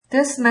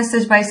This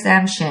message by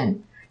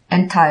Shin,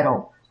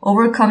 entitled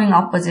Overcoming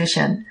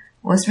Opposition,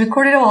 was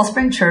recorded at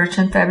Wellspring Church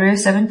on February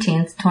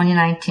 17,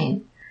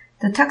 2019.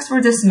 The text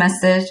for this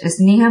message is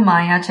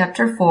Nehemiah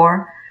chapter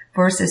 4,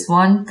 verses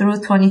 1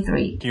 through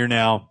 23. Hear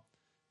now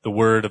the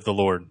word of the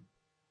Lord.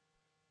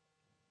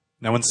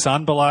 Now when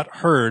Sanballat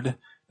heard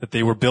that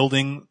we were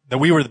building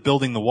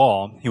the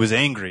wall, he was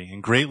angry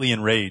and greatly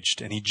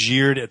enraged, and he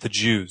jeered at the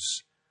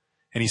Jews.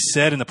 And he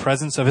said in the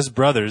presence of his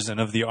brothers and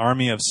of the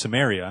army of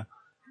Samaria,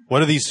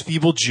 "What are these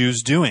feeble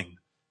Jews doing?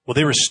 Will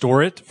they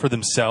restore it for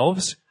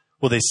themselves?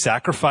 Will they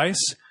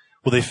sacrifice?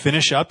 Will they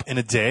finish up in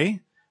a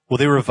day? Will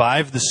they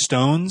revive the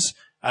stones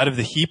out of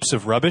the heaps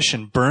of rubbish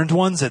and burned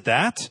ones at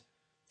that?"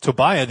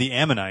 Tobiah the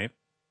Ammonite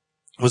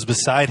was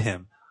beside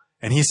him,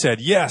 and he said,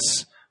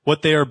 "Yes,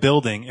 what they are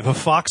building, if a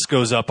fox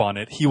goes up on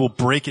it, he will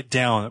break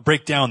down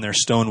their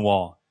stone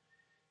wall.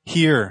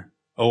 Hear,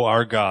 O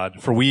our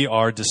God, for we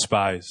are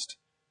despised.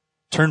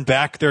 Turn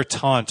back their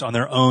taunt on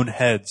their own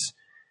heads,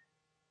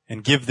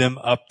 and give them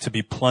up to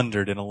be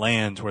plundered in a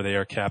land where they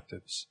are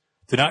captives.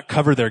 Do not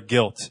cover their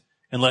guilt,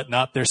 and let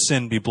not their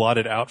sin be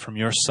blotted out from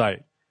your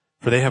sight,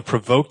 for they have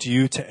provoked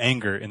you to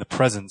anger in the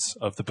presence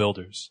of the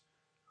builders."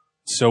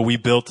 So we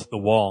built the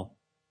wall,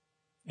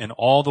 and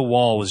all the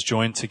wall was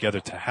joined together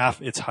to half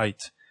its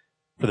height,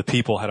 for the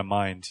people had a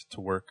mind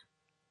to work.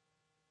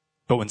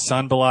 But when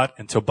Sanballat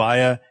and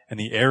Tobiah and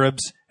the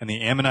Arabs and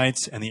the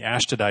Ammonites and the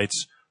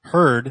Ashdodites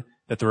heard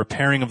that the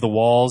repairing of the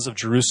walls of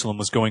Jerusalem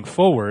was going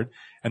forward,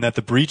 and that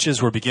the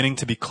breaches were beginning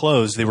to be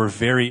closed, they were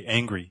very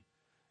angry.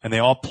 And they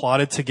all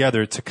plotted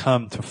together to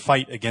come to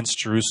fight against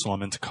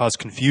Jerusalem and to cause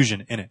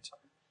confusion in it.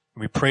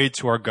 And we prayed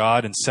to our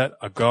God and set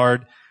a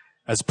guard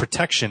as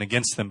protection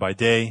against them by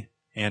day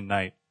and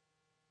night.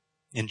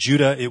 In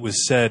Judah it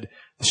was said,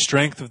 "The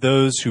strength of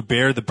those who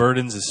bear the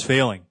burdens is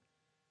failing.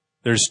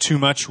 There's too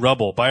much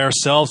rubble. By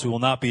ourselves we will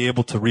not be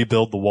able to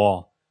rebuild the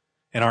wall."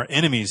 And our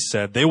enemies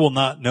said, "They will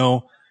not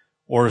know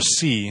or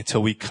see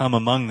till we come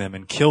among them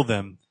and kill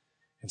them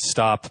and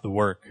stop the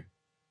work."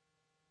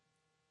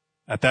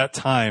 At that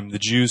time, the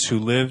Jews who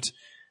lived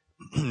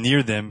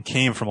near them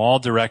came from all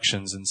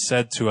directions and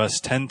said to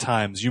us 10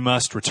 times, "You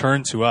must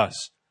return to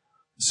us."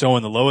 So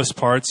in the lowest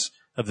parts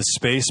of the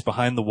space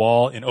behind the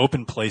wall, in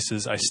open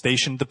places, I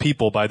stationed the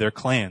people by their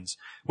clans,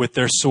 with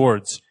their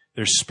swords,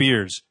 their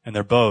spears, and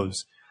their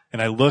bows.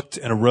 And I looked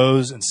and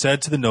arose and said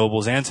to the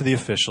nobles and to the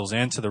officials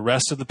and to the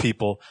rest of the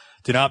people,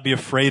 "Do not be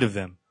afraid of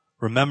them.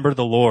 Remember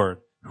the Lord,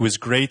 who is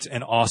great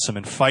and awesome,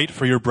 and fight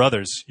for your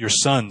brothers, your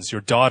sons, your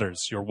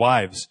daughters, your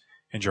wives,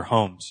 and your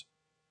homes."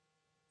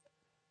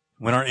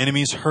 When our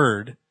enemies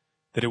heard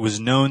that it was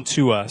known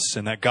to us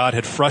and that God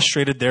had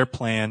frustrated their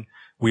plan,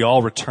 we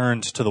all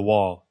returned to the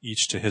wall,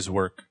 each to his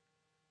work.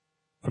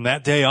 From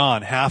that day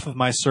on, half of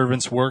my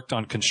servants worked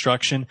on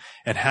construction,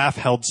 and half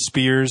held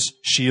spears,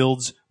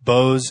 shields,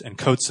 bows, and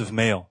coats of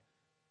mail.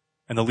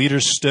 And the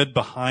leaders stood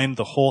behind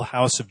the whole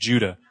house of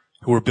Judah,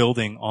 who were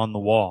building on the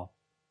wall.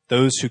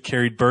 Those who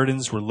carried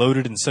burdens were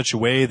loaded in such a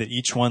way that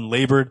each one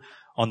labored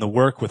on the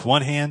work with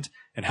one hand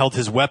and held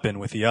his weapon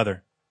with the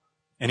other.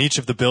 And each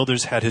of the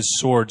builders had his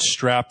sword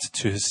strapped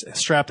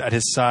at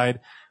his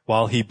side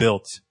while he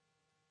built.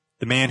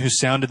 The man who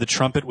sounded the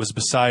trumpet was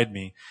beside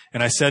me,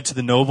 and I said to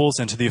the nobles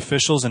and to the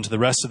officials and to the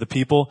rest of the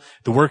people,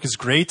 "The work is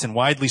great and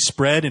widely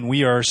spread, and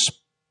we are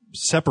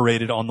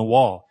separated on the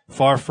wall,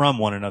 far from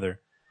one another.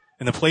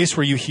 In the place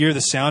where you hear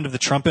the sound of the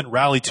trumpet,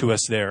 rally to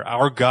us there.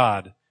 Our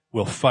God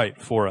will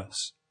fight for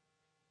us."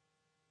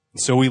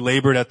 And so we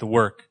labored at the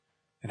work,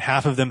 and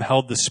half of them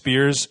held the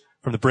spears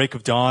from the break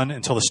of dawn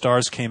until the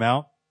stars came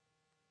out.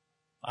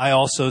 I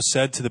also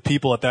said to the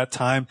people at that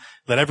time,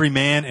 "Let every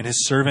man and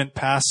his servant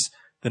pass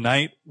the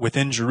night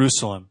within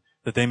Jerusalem,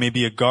 that they may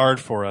be a guard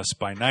for us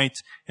by night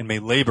and may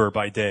labor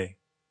by day."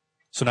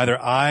 So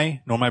neither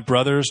I, nor my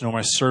brothers, nor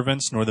my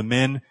servants, nor the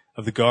men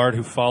of the guard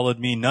who followed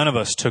me, none of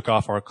us took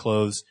off our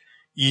clothes.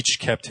 Each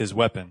kept his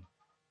weapon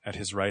at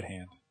his right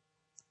hand.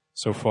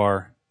 So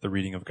far, the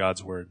reading of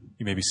God's word.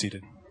 You may be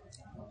seated.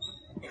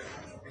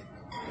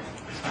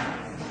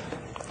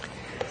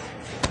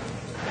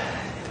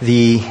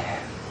 The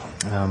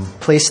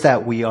place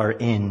that we are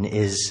in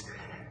is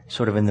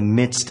sort of in the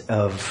midst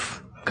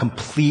of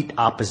complete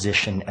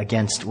opposition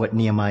against what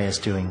Nehemiah is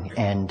doing.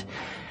 And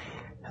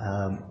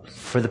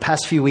for the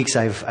past few weeks,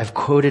 I've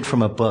quoted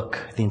from a book,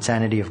 The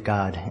Insanity of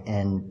God.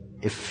 And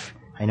if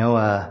I know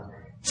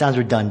it sounds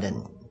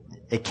redundant,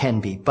 it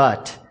can be,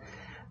 but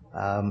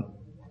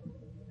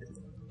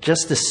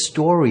just the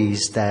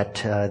stories that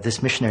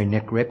this missionary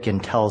Nik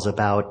Ripken tells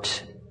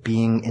about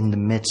being in the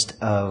midst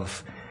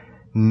of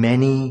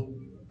many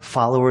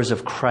followers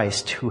of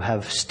Christ who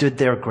have stood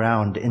their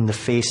ground in the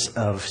face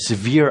of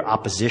severe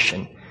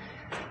opposition.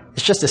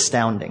 It's just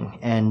astounding.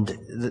 And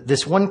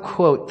this one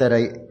quote that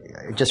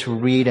I just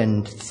read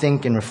and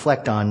think and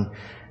reflect on,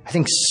 I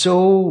think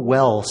so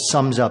well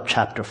sums up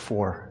chapter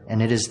 4.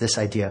 And it is this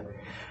idea: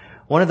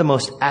 one of the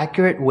most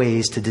accurate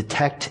ways to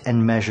detect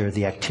and measure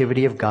the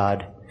activity of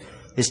God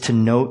is to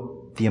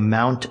note the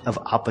amount of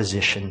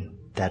opposition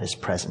that is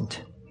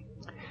present.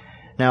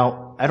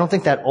 Now, I don't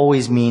think that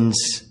always means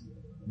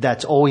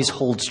that's always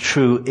holds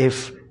true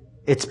if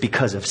it's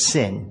because of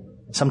sin.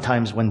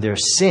 Sometimes when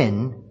there's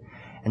sin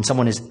and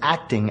someone is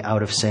acting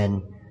out of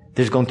sin,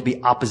 there's going to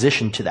be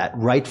opposition to that,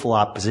 rightful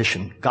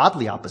opposition,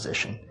 godly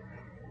opposition.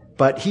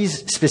 But he's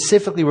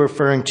specifically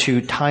referring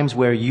to times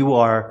where you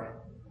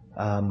are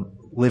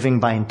living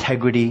by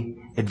integrity,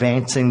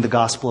 advancing the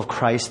gospel of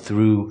Christ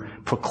through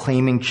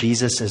proclaiming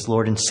Jesus as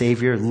Lord and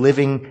Savior,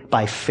 living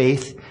by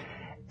faith.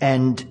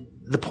 And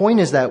the point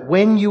is that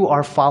when you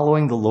are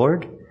following the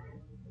Lord,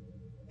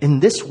 in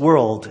this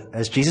world,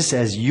 as Jesus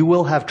says, you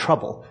will have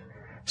trouble.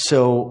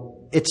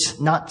 So it's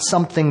not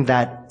something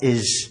that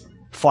is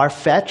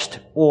far-fetched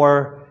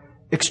or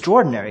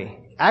extraordinary.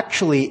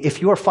 Actually,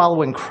 if you are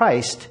following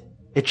Christ,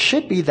 it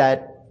should be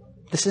that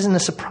this isn't a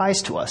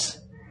surprise to us.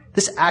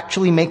 This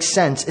actually makes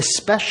sense,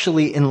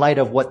 especially in light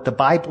of what the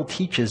Bible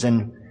teaches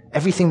and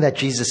everything that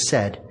Jesus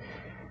said.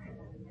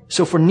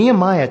 So for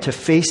Nehemiah to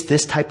face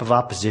this type of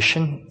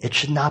opposition, it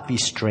should not be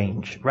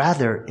strange.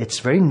 Rather, it's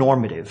very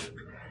normative.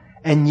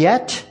 And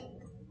yet,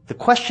 the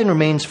question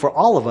remains for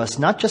all of us,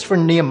 not just for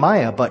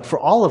Nehemiah, but for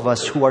all of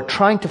us who are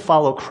trying to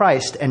follow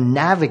Christ and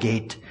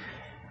navigate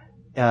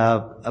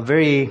a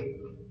very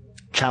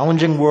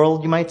challenging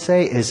world, you might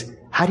say, is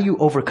how do you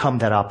overcome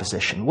that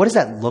opposition? What does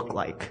that look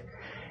like?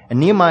 And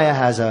Nehemiah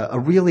has a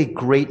really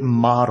great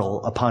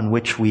model upon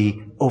which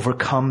we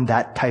overcome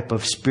that type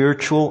of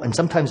spiritual and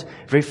sometimes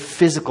very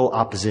physical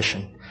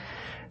opposition.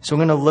 So I'm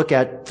going to look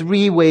at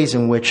 3 ways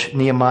in which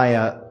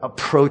Nehemiah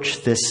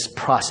approached this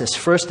process.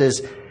 First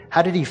is,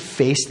 how did he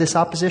face this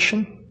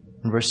opposition?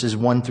 In verses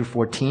 1 through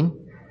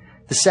 14.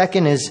 The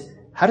second is,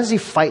 how does he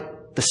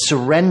fight the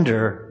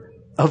surrender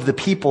of the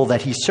people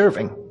that he's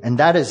serving? And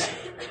that is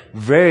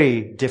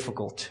very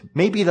difficult.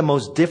 Maybe the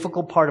most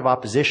difficult part of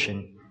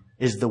opposition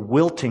is the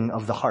wilting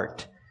of the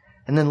heart.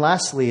 And then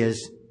lastly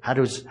is, how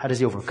does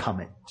he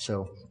overcome it?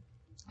 So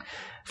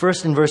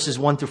first in verses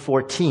 1 through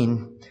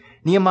 14,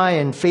 Nehemiah,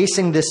 in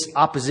facing this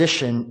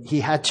opposition, he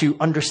had to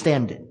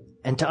understand it.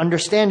 And to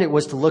understand it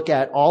was to look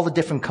at all the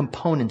different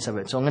components of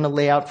it. So I'm going to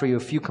lay out for you a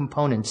few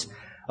components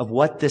of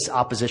what this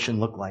opposition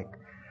looked like.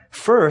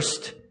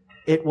 First,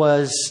 it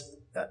was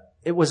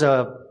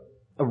a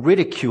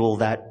ridicule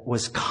that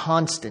was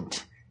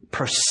constant,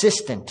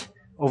 persistent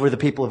over the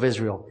people of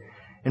Israel.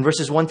 In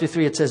verses 1 through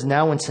 3, it says,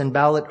 "Now when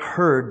Sanballat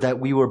heard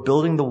that we were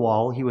building the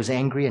wall, he was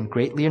angry and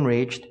greatly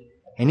enraged,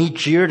 and he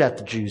jeered at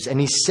the Jews. And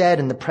he said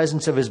in the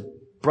presence of his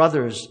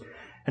brothers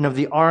and of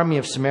the army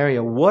of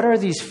Samaria, 'What are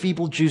these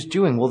feeble Jews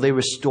doing? Will they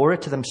restore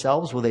it to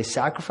themselves? Will they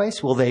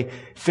sacrifice? Will they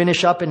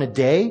finish up in a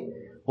day?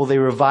 Will they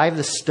revive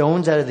the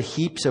stones out of the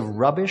heaps of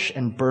rubbish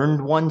and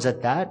burned ones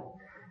at that?'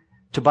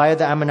 Tobiah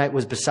the Ammonite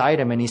was beside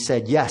him, and he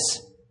said, 'Yes,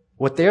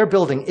 what they are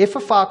building, if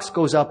a fox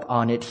goes up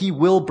on it, he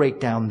will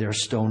break down their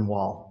stone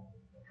wall.'"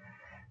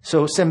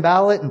 So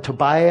Sanballat and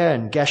Tobiah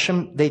and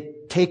Geshem, they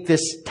take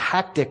this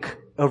tactic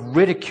of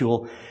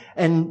ridicule,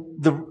 and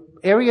the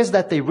areas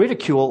that they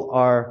ridicule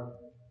are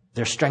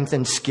their strength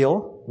and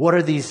skill. What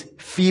are these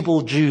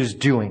feeble Jews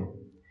doing?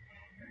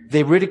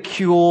 They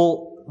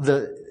ridicule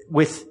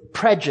with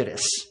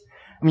prejudice.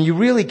 I mean, you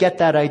really get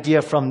that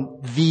idea from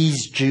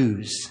these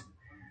Jews,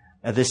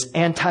 this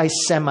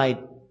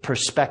anti-Semite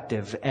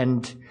perspective,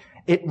 and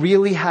it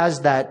really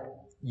has that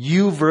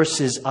you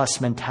versus us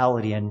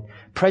mentality. And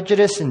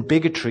prejudice and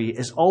bigotry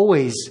is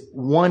always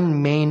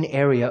one main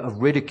area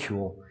of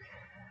ridicule.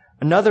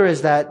 Another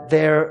is that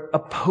they're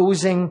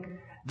opposing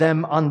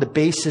them on the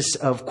basis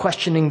of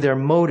questioning their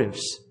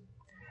motives.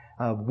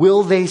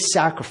 Will they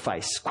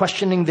sacrifice?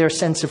 Questioning their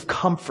sense of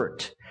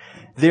comfort.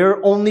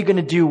 They're only going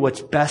to do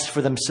what's best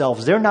for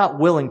themselves. They're not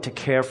willing to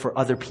care for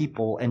other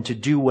people and to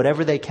do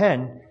whatever they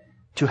can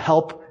to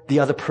help the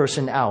other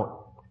person out.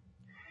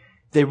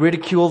 They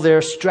ridicule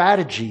their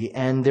strategy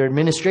and their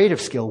administrative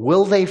skill.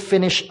 Will they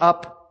finish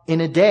up in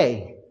a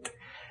day?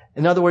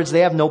 In other words, they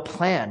have no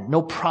plan,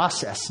 no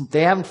process.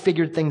 They haven't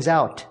figured things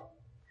out.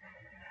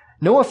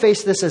 Noah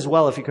faced this as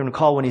well, if you can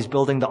recall, when he's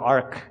building the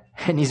ark.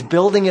 And he's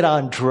building it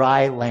on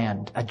dry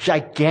land, a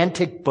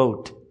gigantic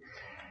boat.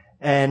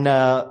 And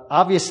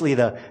obviously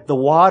the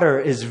water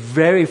is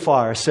very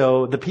far.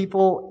 So the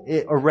people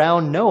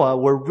around Noah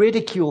were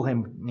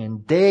ridiculing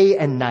him day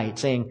and night,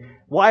 saying,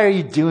 "Why are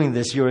you doing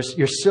this? This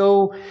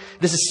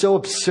is so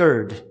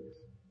absurd."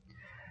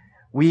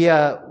 We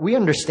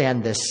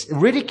understand this.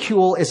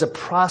 Ridicule is a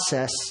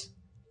process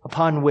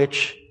upon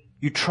which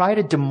you try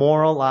to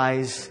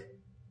demoralize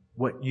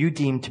what you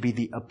deem to be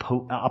the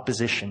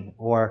opposition,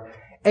 or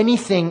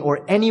anything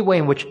or any way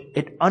in which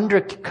it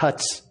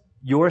undercuts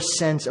your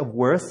sense of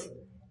worth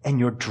and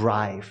your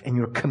drive and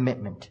your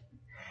commitment.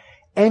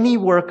 Any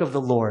work of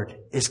the Lord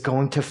is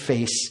going to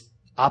face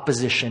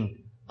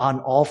opposition on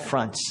all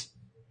fronts.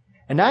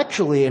 And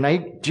actually, and I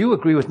do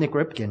agree with Nik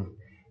Ripken,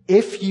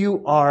 if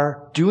you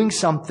are doing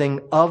something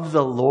of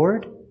the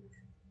Lord,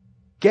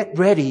 get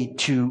ready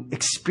to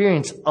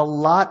experience a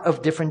lot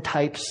of different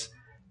types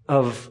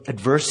of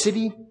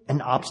adversity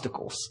and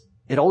obstacles.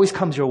 It always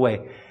comes your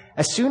way.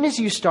 As soon as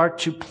you start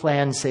to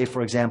plan, say,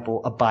 for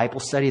example, a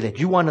Bible study that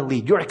you want to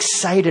lead, you're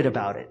excited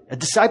about it, a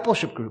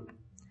discipleship group.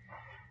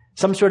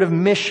 some sort of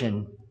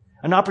mission,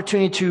 an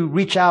opportunity to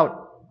reach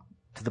out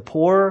to the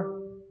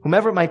poor,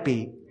 whomever it might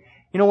be.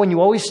 You know, when you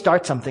always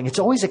start something, it's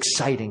always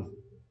exciting.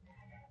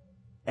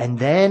 And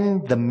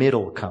then the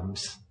middle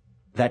comes,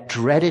 that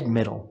dreaded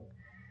middle.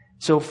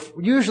 So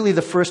usually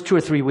the first 2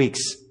 or 3 weeks,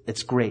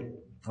 it's great.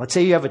 Let's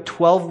say you have a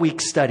 12-week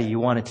study you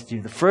wanted to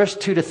do. The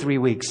first 2 to 3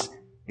 weeks,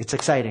 it's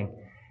exciting.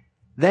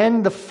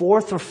 Then the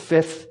 4th or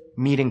 5th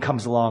meeting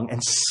comes along,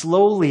 and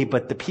slowly,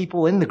 but the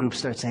people in the group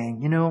start saying,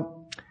 you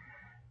know,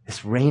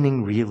 it's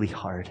raining really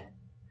hard.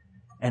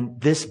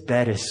 And this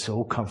bed is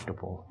so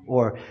comfortable.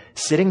 Or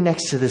sitting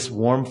next to this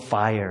warm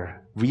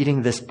fire,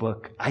 reading this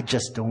book, I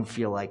just don't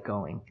feel like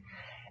going.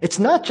 It's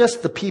not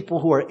just the people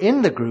who are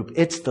in the group,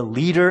 it's the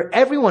leader.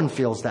 Everyone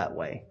feels that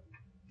way.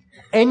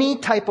 Any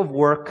type of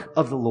work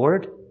of the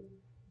Lord,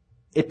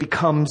 it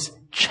becomes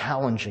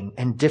challenging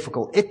and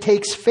difficult. It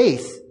takes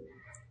faith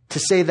to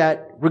say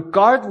that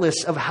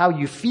regardless of how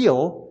you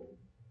feel,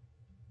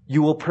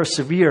 you will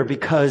persevere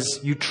because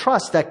you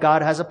trust that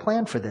God has a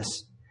plan for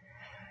this.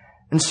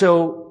 And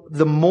so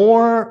the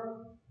more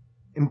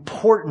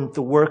important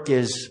the work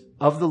is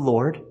of the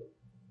Lord,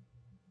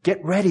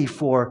 get ready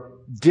for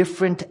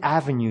different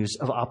avenues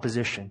of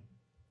opposition.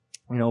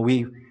 You know,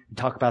 we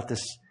talk about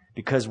this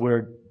because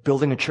we're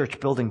building a church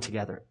building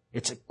together.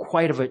 It's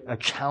quite a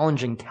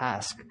challenging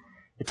task.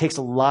 It takes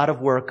a lot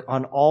of work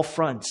on all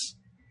fronts.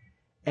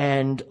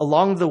 And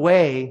along the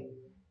way,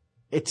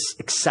 it's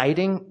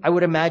exciting. I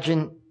would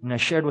imagine, and I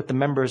shared with the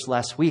members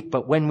last week,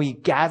 but when we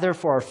gather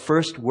for our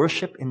first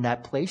worship in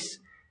that place,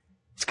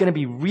 it's going to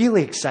be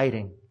really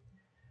exciting.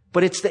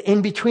 But it's the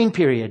in-between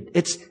period.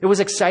 It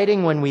was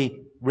exciting when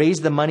we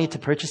raised the money to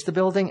purchase the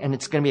building, and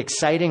it's going to be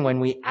exciting when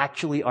we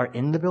actually are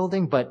in the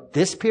building. But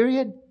this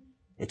period,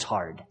 it's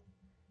hard.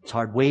 It's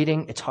hard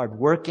waiting. It's hard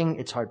working.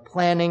 It's hard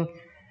planning.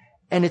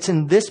 And it's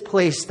in this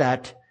place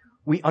that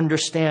we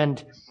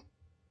understand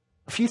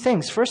a few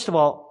things. First of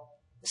all,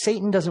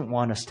 Satan doesn't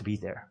want us to be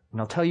there. And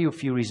I'll tell you a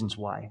few reasons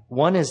why.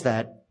 One is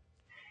that,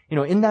 you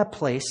know, in that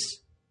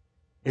place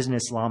is an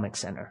Islamic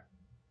center.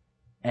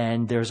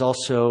 And there's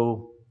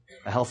also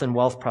a health and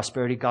wealth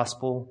prosperity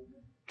gospel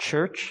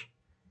church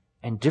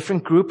and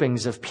different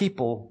groupings of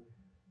people.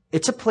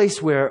 It's a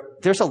place where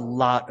there's a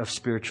lot of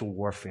spiritual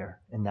warfare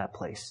in that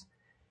place.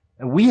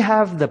 And we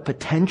have the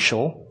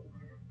potential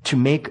to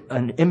make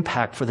an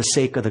impact for the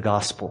sake of the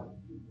gospel.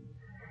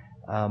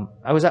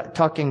 I was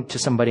talking to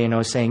somebody and I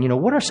was saying, you know,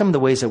 what are some of the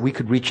ways that we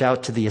could reach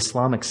out to the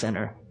Islamic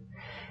Center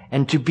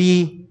and to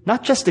be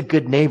not just a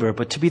good neighbor,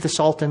 but to be the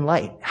salt and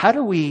light? How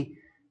do we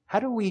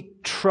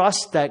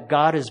trust that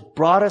God has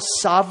brought us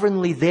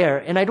sovereignly there?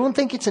 And I don't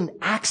think it's an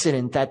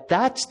accident that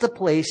that's the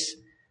place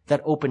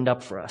that opened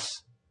up for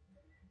us.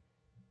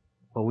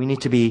 But we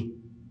need to be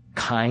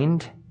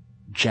kind,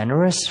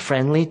 generous,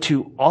 friendly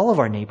to all of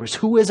our neighbors.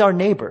 Who is our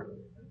neighbor?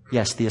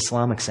 Yes, the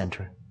Islamic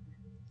Center,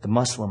 the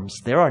Muslims,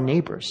 they're our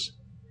neighbors,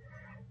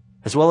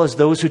 as well as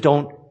those who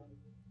don't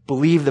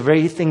believe the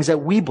very things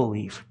that we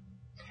believe.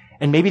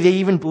 And maybe they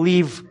even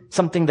believe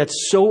something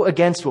that's so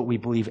against what we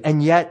believe,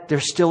 and yet they're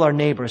still our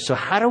neighbors. So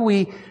how do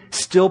we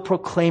still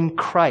proclaim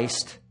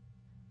Christ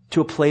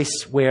to a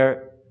place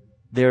where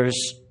there's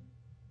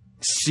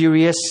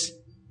serious,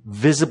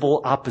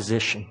 visible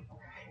opposition?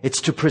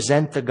 It's to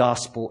present the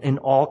gospel in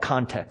all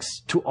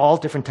contexts, to all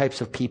different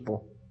types of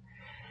people.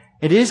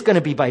 It is going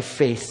to be by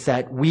faith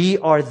that we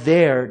are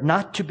there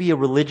not to be a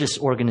religious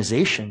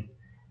organization,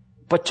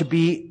 but to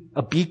be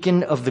a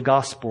beacon of the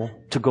gospel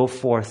to go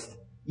forth,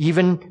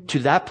 even to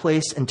that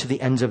place and to the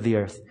ends of the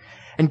earth.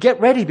 And get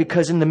ready,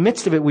 because in the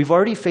midst of it, we've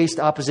already faced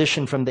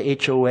opposition from the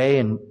HOA,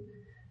 and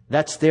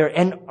that's there.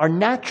 And our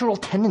natural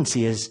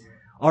tendency is,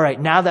 all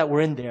right, now that we're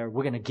in there,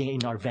 we're going to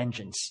gain our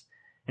vengeance.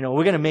 You know,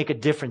 we're going to make a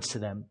difference to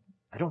them.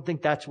 I don't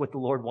think that's what the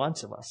Lord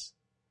wants of us.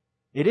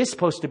 It is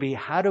supposed to be,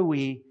 how do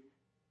we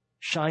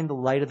shine the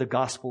light of the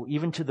gospel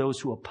even to those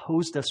who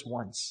opposed us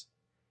once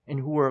and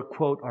who were,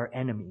 quote, our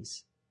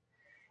enemies?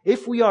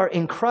 If we are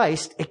in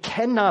Christ, it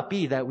cannot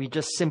be that we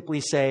just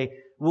simply say,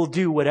 we'll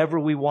do whatever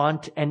we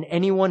want, and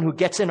anyone who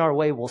gets in our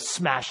way will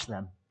smash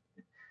them.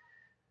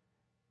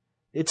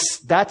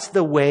 That's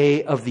the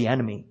way of the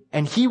enemy.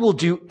 And he will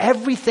do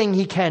everything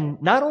he can,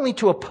 not only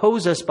to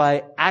oppose us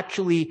by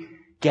actually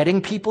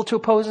getting people to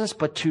oppose us,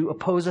 but to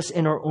oppose us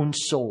in our own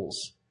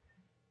souls.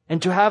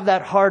 And to have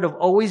that heart of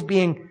always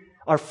being,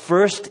 our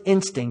first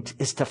instinct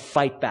is to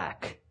fight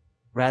back,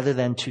 rather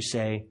than to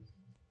say,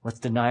 let's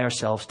deny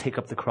ourselves, take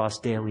up the cross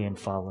daily and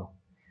follow.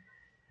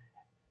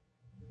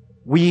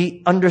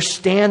 We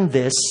understand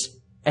this,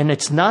 and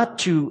it's not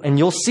to, and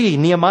you'll see,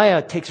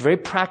 Nehemiah takes very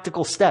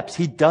practical steps.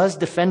 He does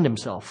defend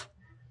himself.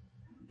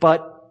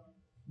 But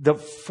the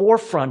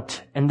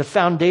forefront and the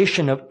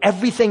foundation of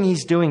everything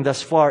he's doing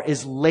thus far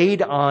is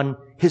laid on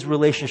his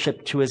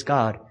relationship to his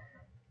God.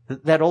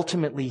 That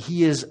ultimately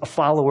he is a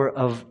follower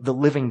of the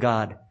living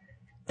God.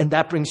 And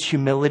that brings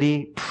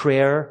humility,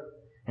 prayer,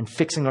 and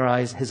fixing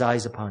his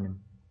eyes upon him.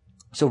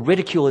 So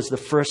ridicule is the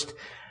first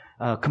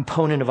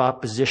component of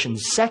opposition.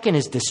 Second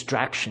is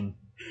distraction.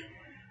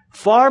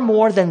 Far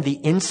more than the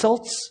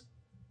insults,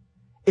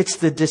 It's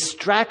the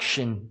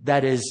distraction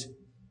that is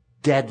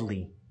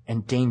deadly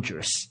and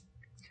dangerous.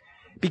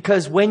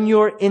 Because when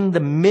you're in the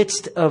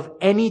midst of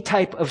any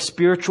type of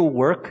spiritual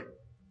work,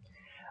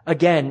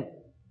 again,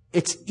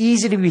 it's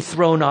easy to be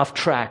thrown off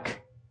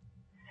track.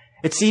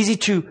 It's easy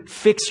to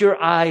fix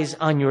your eyes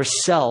on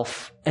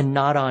yourself and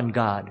not on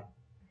God.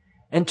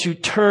 And to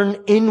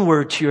turn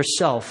inward to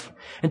yourself.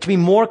 And to be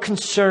more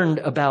concerned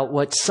about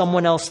what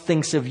someone else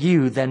thinks of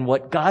you than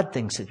what God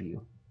thinks of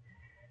you.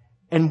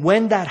 And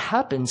when that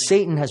happens,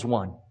 Satan has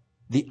won.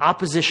 The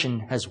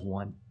opposition has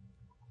won.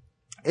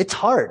 It's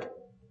hard.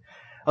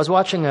 I was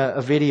watching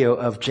a video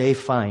of Jay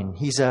Fine.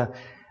 He's a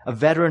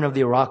veteran of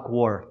the Iraq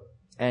War,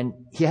 and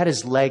he had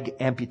his leg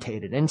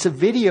amputated. And it's a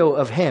video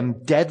of him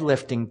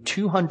deadlifting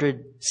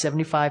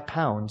 275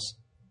 pounds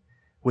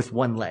with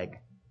one leg,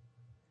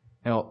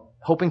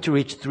 hoping to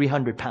reach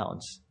 300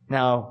 pounds.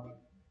 Now,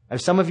 if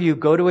some of you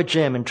go to a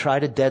gym and try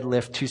to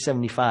deadlift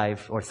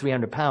 275 or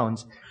 300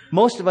 pounds,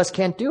 most of us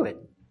can't do it.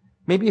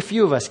 Maybe a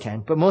few of us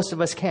can, but most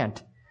of us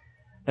can't.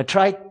 Now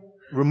try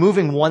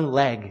removing one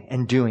leg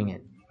and doing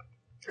it.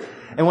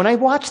 And when I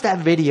watch that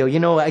video,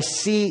 I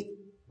see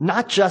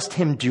not just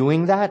him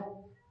doing that,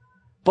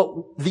 but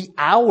the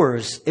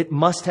hours it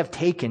must have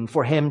taken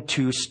for him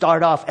to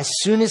start off as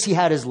soon as he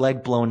had his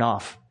leg blown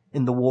off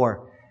in the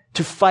war,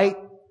 to fight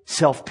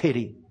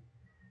self-pity,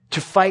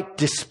 to fight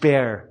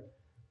despair,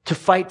 to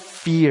fight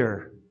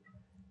fear,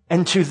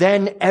 and to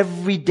then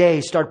every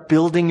day start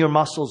building your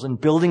muscles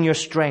and building your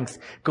strength,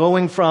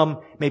 going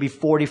from maybe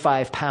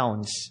 45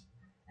 pounds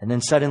and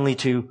then suddenly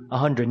to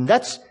 100. And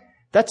that's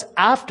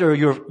after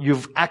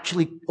you've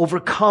actually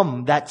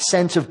overcome that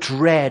sense of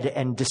dread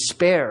and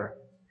despair.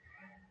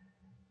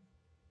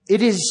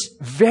 It is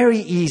very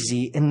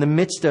easy in the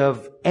midst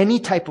of any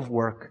type of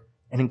work,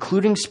 and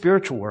including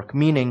spiritual work,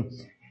 meaning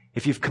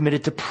if you've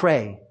committed to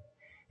pray,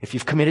 if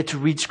you've committed to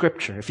read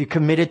scripture, if you've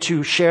committed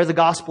to share the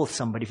gospel with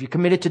somebody, if you've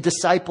committed to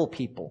disciple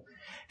people,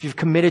 if you've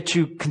committed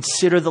to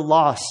consider the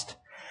lost,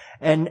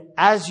 and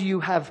as you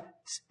have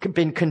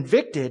been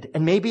convicted,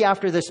 and maybe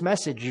after this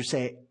message you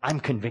say, I'm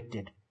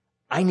convicted.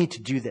 I need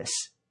to do this.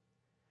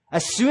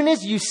 As soon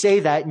as you say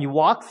that and you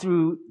walk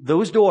through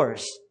those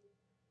doors,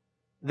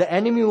 the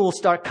enemy will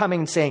start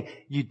coming and saying,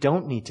 you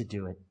don't need to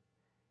do it.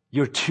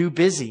 You're too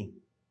busy.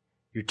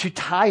 You're too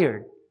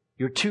tired.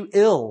 You're too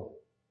ill.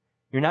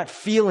 You're not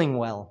feeling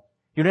well.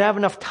 You don't have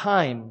enough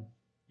time.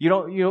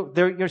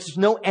 There's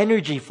no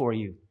energy for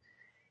you.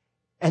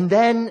 And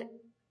then,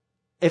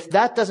 if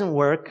that doesn't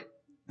work,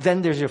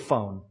 then there's your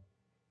phone.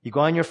 You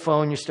go on your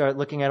phone, you start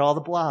looking at all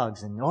the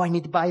blogs, and, I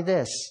need to buy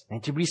this. I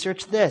need to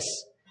research this.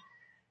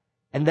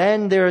 And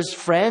then there's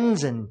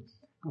friends and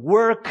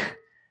work.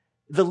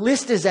 The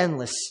list is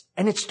endless,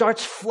 and it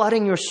starts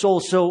flooding your soul.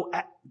 So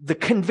the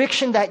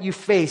conviction that you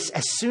face,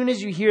 as soon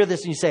as you hear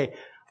this and you say,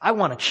 I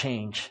want to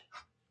change,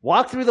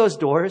 walk through those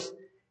doors,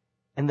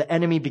 and the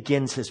enemy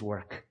begins his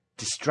work.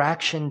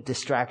 Distraction,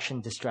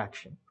 distraction,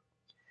 distraction.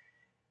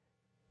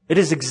 It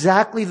is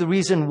exactly the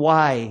reason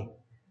why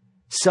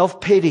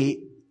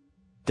self-pity,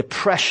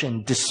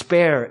 depression,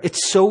 despair,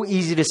 it's so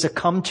easy to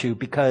succumb to,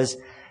 because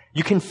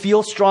you can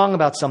feel strong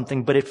about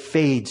something, but it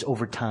fades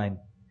over time.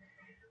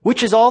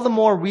 Which is all the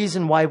more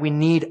reason why we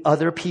need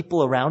other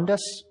people around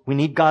us. We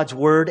need God's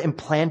word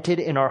implanted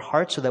in our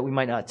hearts so that we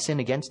might not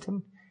sin against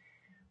him.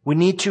 We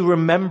need to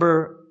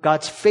remember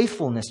God's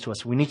faithfulness to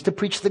us. We need to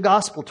preach the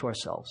gospel to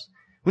ourselves.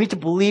 We need to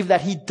believe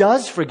that he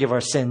does forgive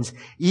our sins,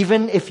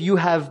 even if you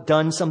have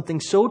done something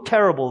so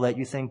terrible that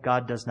you think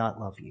God does not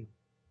love you.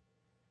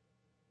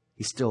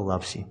 He still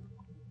loves you.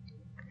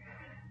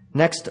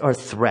 Next are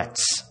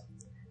threats.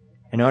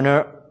 And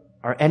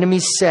our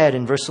enemies said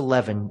in verse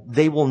 11,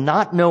 they will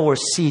not know or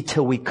see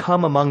till we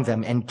come among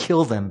them and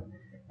kill them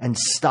and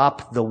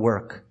stop the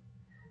work.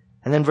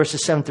 And then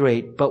verses 7 through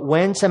 8, but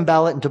when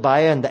Sanballat and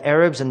Tobiah and the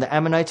Arabs and the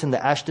Ammonites and the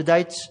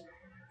Ashdodites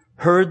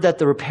heard that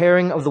the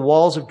repairing of the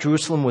walls of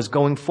Jerusalem was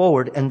going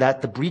forward and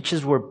that the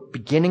breaches were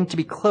beginning to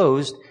be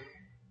closed,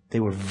 they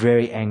were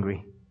very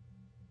angry.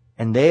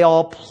 And they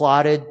all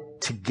plotted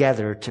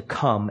together to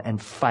come and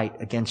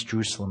fight against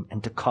Jerusalem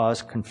and to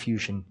cause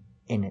confusion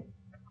in it.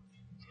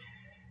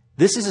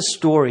 This is a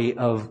story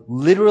of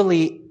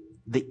literally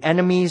the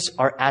enemies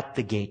are at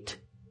the gate.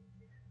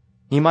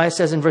 Nehemiah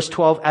says in verse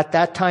 12, at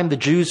that time the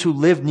Jews who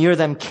lived near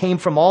them came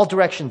from all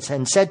directions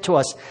and said to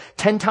us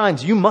 10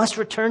 times, you must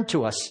return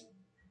to us.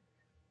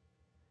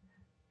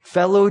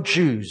 Fellow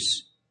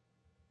Jews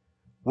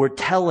were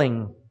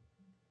telling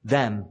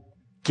them,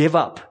 give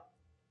up.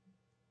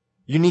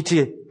 You need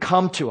to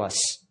come to us.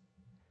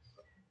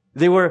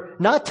 They were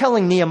not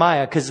telling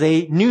Nehemiah because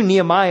they knew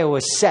Nehemiah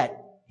was set.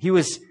 He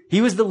was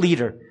the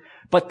leader.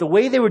 But the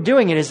way they were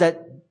doing it is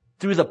that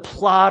through the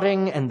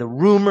plotting and the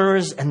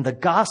rumors and the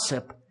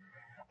gossip,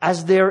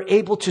 as they're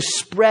able to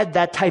spread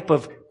that type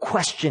of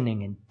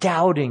questioning and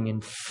doubting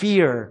and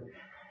fear.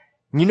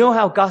 You know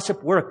how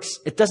gossip works.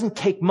 It doesn't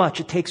take much.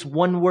 It takes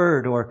one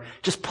word, or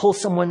just pull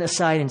someone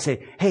aside and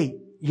say, hey,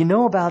 you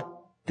know about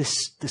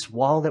this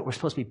wall that we're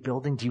supposed to be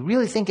building? Do you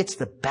really think it's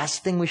the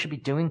best thing we should be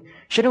doing?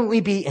 Shouldn't we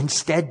be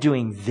instead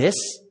doing this?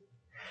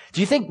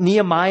 Do you think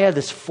Nehemiah,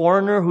 this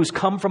foreigner who's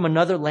come from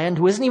another land,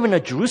 who isn't even a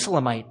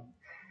Jerusalemite,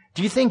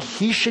 do you think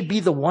he should be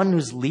the one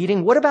who's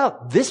leading? What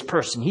about this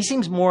person? He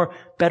seems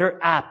better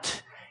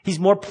apt. He's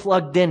more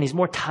plugged in. He's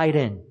more tied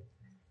in.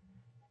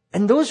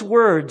 And those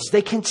words,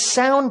 they can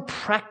sound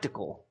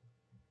practical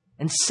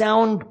and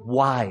sound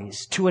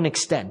wise to an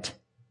extent.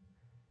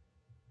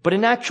 But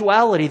in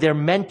actuality, they're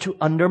meant to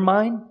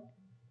undermine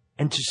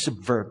and to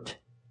subvert.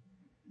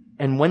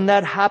 And when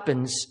that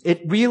happens,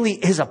 it really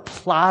is a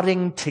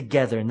plotting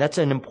together. And that's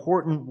an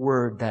important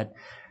word that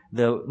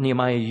the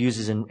Nehemiah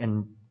uses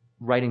in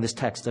writing this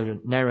text, the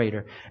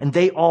narrator. And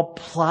they all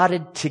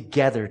plotted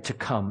together to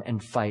come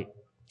and fight.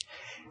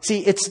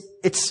 See,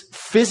 it's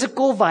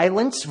physical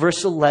violence,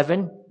 verse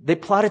 11. They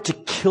plotted to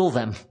kill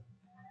them.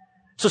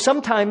 So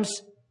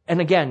sometimes, and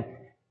again,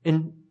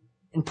 in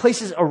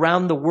places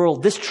around the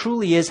world, this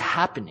truly is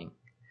happening.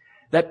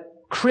 That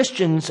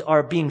Christians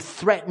are being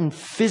threatened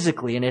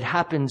physically, and it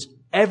happens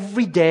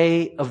every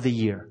day of the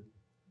year.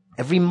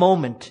 Every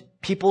moment,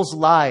 people's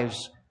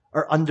lives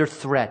are under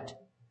threat.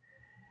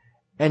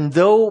 And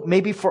though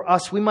maybe for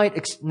us, we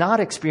might not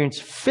experience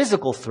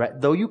physical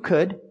threat, though you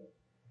could,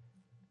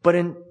 but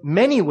in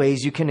many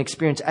ways you can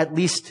experience at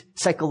least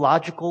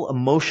psychological,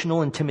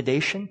 emotional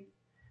intimidation,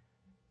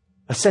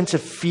 a sense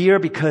of fear,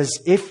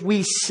 because if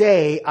we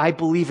say, I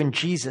believe in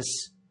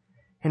Jesus,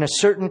 in a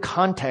certain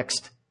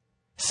context,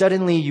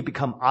 suddenly you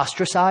become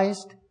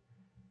ostracized.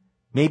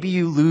 Maybe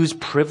you lose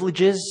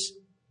privileges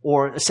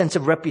or a sense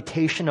of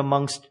reputation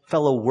amongst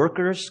fellow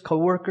workers,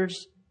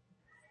 co-workers.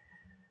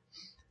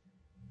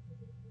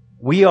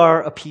 We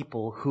are a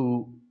people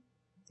who,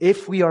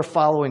 if we are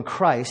following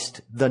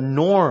Christ, the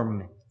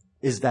norm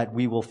is that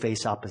we will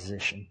face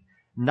opposition,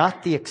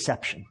 not the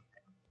exception.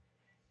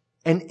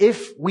 And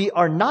if we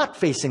are not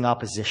facing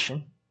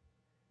opposition,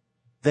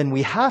 then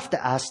we have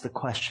to ask the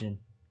question,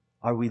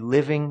 are we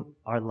living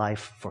our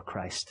life for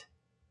Christ?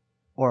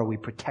 Or are we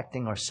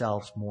protecting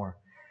ourselves more?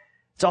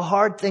 It's a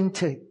hard thing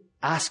to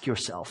ask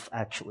yourself,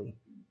 actually.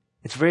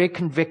 It's very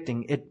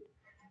convicting.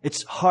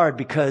 It's hard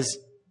because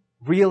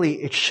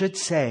really it should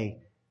say,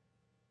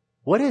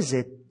 what is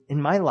it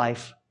in my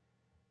life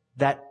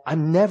that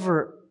I'm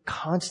never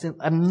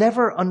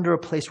under a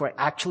place where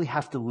I actually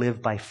have to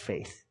live by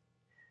faith?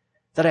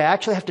 That I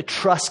actually have to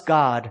trust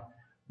God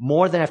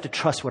more than I have to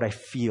trust what I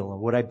feel or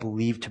what I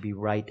believe to be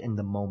right in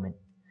the moment.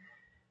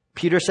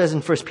 Peter says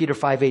in 1 Peter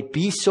 5:8,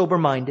 be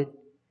sober-minded,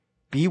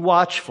 be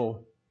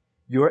watchful.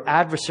 Your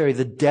adversary,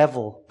 the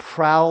devil,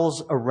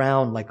 prowls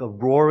around like a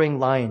roaring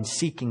lion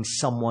seeking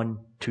someone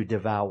to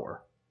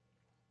devour.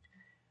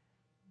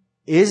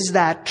 Is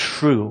that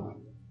true?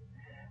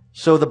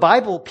 So the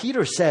Bible,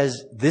 Peter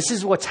says, this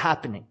is what's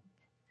happening.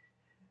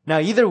 Now,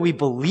 either we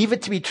believe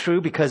it to be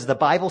true because the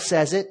Bible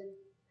says it,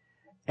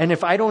 and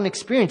if I don't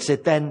experience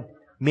it, then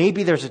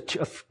maybe there's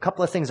a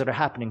couple of things that are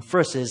happening.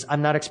 First is,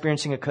 I'm not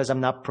experiencing it because I'm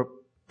not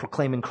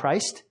proclaiming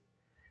Christ.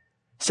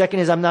 Second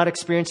is, I'm not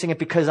experiencing it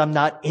because I'm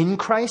not in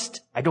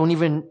Christ. I don't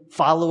even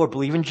follow or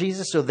believe in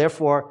Jesus, so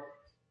therefore,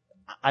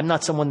 I'm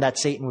not someone that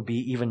Satan would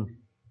be even,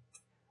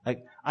 like,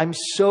 I'm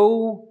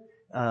so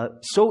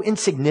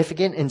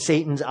insignificant in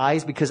Satan's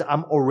eyes because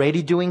I'm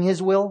already doing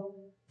his will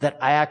that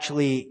I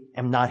actually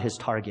am not his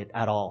target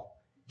at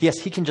all. Yes,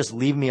 he can just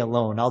leave me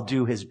alone. I'll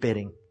do his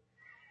bidding.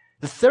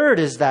 The third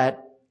is that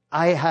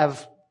I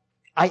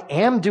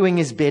am doing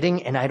his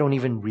bidding and I don't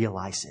even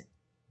realize it.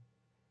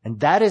 And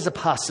that is a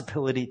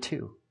possibility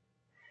too.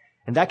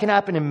 And that can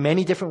happen in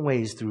many different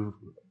ways, through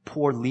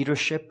poor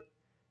leadership,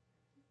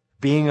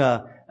 being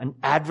an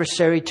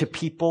adversary to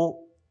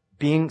people,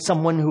 being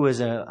someone who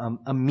is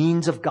a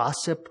means of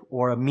gossip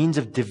or a means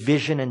of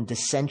division and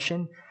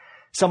dissension,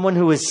 someone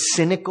who is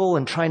cynical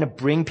and trying to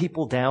bring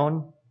people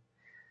down.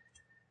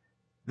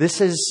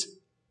 This is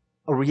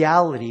a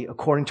reality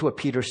according to what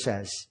Peter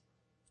says.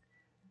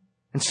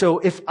 And so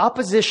if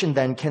opposition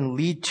then can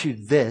lead to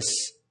this,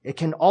 it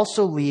can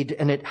also lead,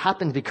 and it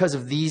happens because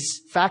of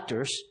these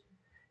factors,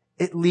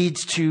 it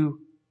leads to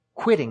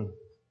quitting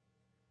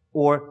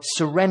or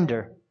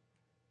surrender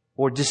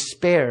or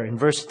despair. In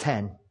verse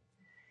 10,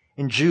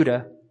 in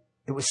Judah,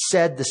 it was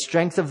said, the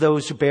strength of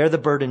those who bear the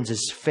burdens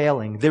is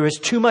failing. There is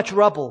too much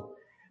rubble.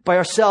 By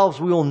ourselves,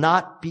 we will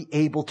not be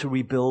able to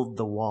rebuild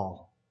the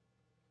wall.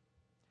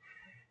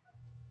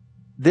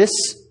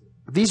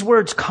 These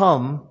words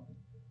come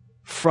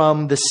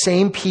from the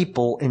same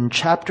people in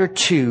chapter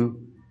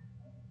 2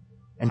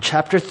 and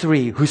chapter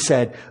 3 who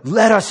said,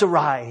 let us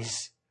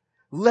arise.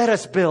 Let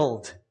us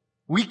build.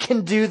 We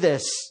can do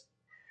this.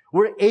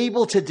 We're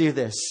able to do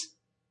this.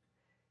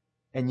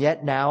 And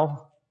yet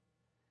now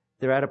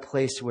they're at a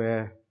place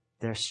where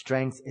their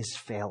strength is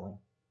failing.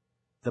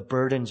 The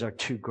burdens are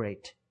too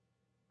great.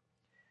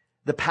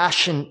 The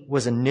passion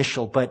was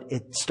initial, but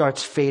it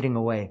starts fading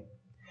away.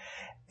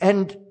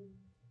 And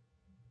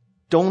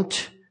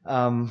don't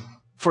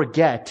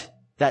forget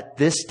that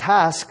this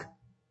task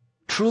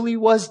truly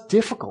was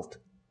difficult.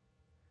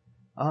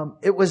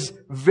 It was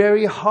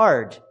very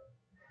hard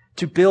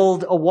to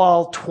build a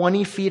wall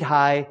 20 feet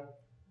high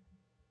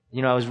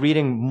I was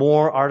reading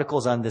more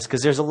articles on this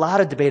because there's a lot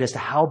of debate as to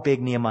how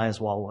big Nehemiah's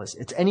wall was.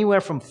 It's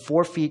anywhere from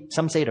 4 feet,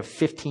 some say to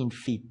 15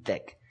 feet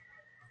thick.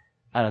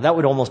 I don't know, that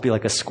would almost be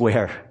like a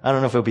square. I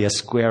don't know if it would be a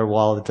square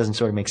wall. It doesn't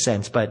sort of make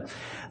sense. But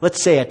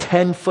let's say a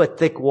 10-foot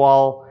thick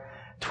wall,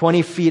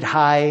 20 feet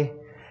high,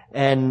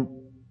 and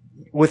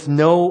with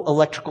no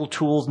electrical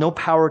tools, no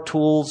power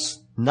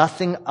tools,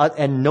 nothing,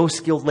 and no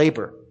skilled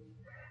labor.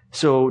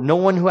 So no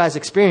one who has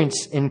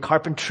experience in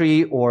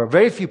carpentry, or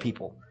very few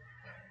people.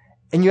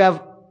 And you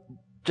have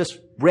just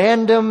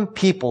random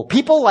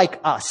people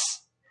like us.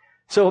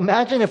 So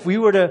imagine if we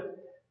were to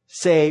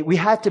say we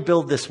had to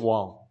build this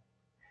wall,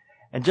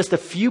 and just a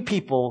few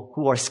people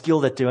who are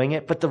skilled at doing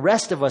it, but the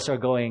rest of us are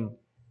going,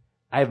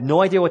 I have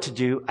no idea what to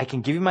do. I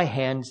can give you my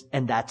hands,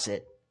 and that's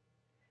it.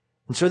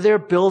 And so they're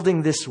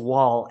building this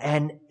wall,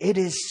 and it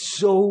is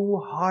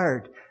so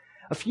hard.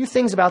 A few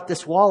things about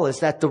this wall is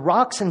that the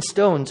rocks and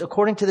stones,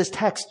 according to this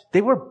text,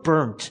 they were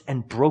burnt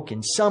and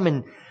broken, some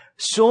in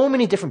so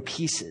many different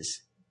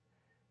pieces,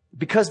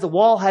 because the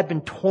wall had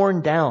been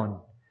torn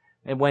down.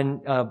 And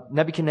when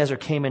Nebuchadnezzar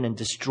came in and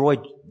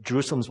destroyed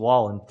Jerusalem's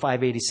wall in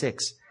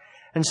 586.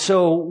 And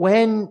so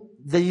when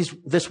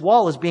this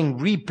wall is being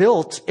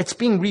rebuilt, it's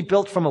being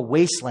rebuilt from a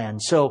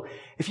wasteland. So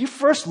if you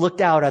first looked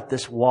out at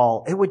this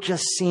wall, it would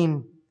just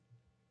seem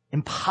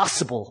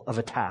impossible of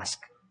a task.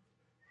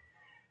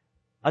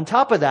 On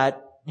top of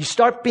that, you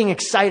start being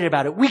excited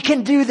about it. We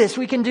can do this.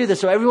 We can do this.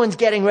 So everyone's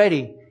getting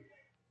ready.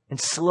 And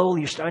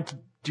slowly you're starting to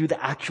do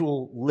the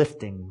actual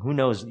lifting. Who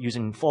knows,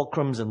 using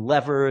fulcrums and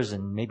levers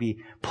and maybe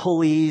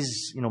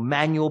pulleys,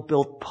 manual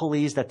built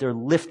pulleys that they're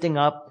lifting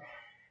up.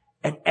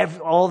 And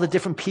all the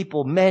different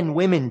people, men,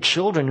 women,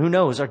 children, who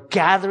knows, are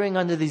gathering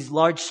under these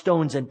large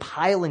stones and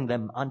piling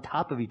them on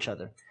top of each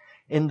other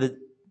in the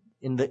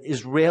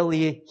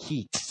Israeli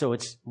heat. So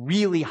it's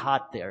really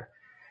hot there.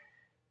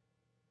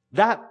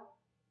 That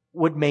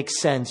would make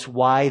sense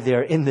why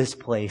they're in this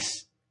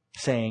place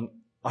saying,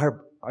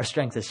 our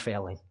strength is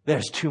failing.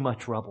 There's too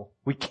much rubble.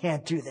 We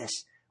can't do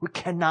this. We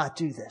cannot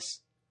do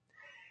this.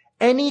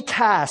 Any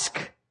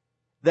task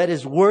that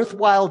is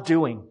worthwhile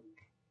doing,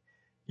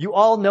 you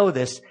all know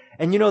this.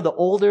 And the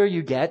older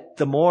you get,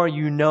 the more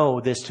you know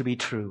this to be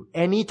true.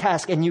 Any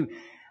task,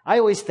 I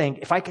always think,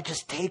 if I could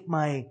just take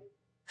my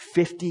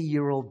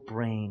 50-year-old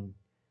brain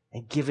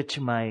and give it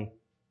to my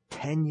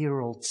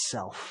 10-year-old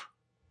self,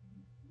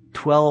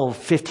 12,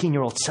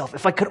 15-year-old self,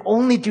 if I could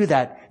only do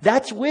that,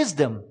 that's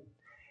wisdom.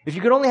 If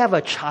you could only have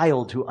a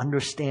child who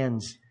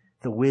understands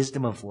the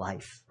wisdom of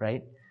life,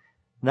 right?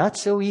 Not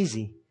so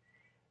easy.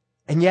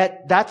 And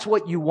yet, that's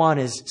what you want,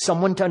 is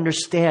someone to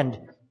understand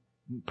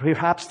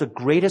perhaps the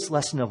greatest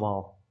lesson of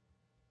all.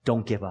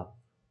 Don't give up.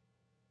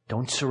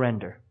 Don't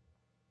surrender.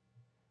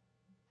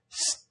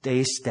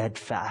 Stay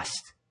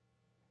steadfast.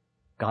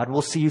 God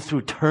will see you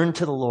through. Turn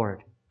to the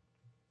Lord.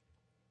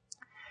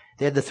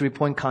 They had the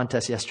 3-point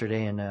contest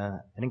yesterday, and I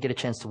didn't get a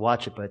chance to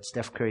watch it, but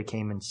Steph Curry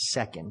came in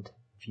second,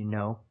 if you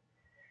know.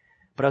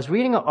 But I was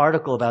reading an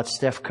article about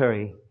Steph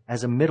Curry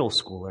as a middle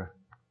schooler.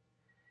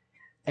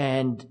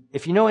 And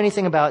if you know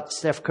anything about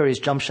Steph Curry's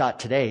jump shot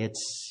today,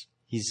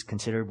 he's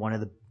considered one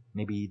of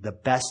maybe the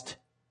best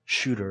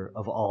shooter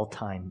of all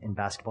time in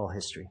basketball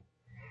history.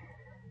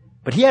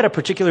 But he had a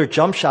particular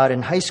jump shot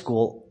in high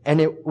school,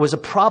 and it was a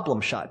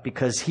problem shot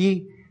because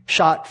he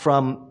shot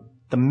from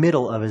the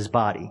middle of his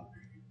body.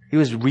 He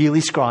was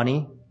really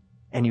scrawny,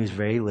 and he was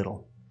very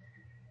little.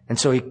 And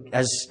so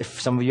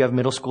if some of you have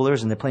middle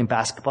schoolers and they're playing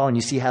basketball and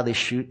you see how they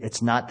shoot,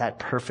 it's not that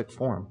perfect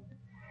form.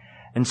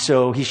 And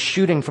so he's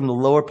shooting from the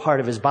lower part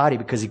of his body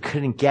because he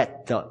couldn't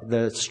get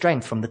the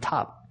strength from the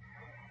top.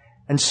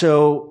 And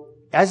so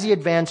as he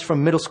advanced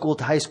from middle school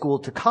to high school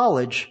to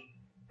college,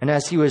 and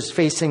as he was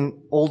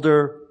facing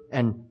older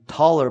and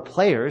taller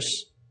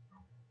players,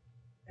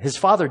 his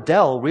father,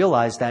 Dell,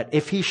 realized that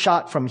if he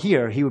shot from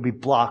here, he would be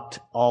blocked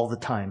all the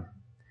time.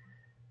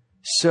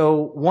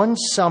 So one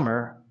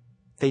summer,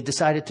 they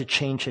decided to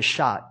change his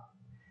shot.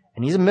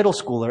 And he's a middle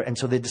schooler, and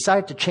so they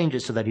decided to change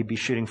it so that he'd be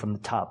shooting from the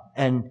top.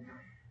 And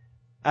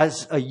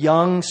as a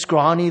young,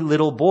 scrawny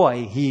little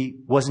boy, he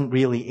wasn't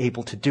really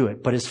able to do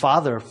it. But his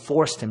father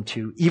forced him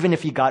to, even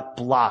if he got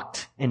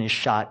blocked in his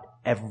shot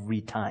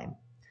every time.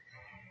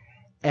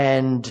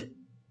 And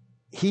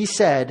he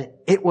said,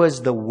 it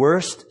was the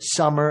worst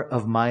summer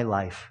of my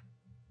life,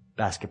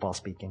 basketball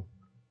speaking.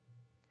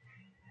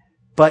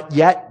 But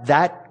yet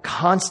that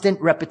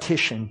constant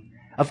repetition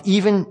of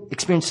even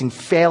experiencing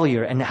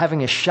failure and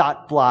having a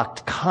shot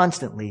blocked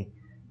constantly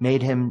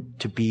made him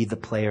to be the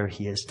player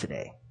he is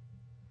today.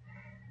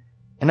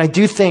 And I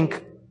do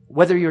think,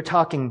 whether you're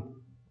talking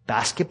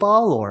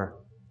basketball or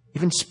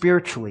even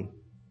spiritually,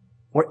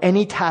 or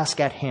any task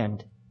at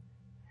hand,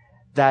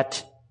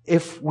 that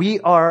if we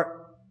are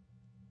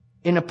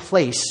in a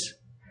place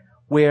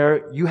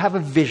where you have a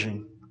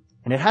vision,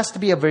 and it has to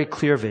be a very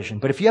clear vision,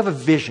 but if you have a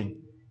vision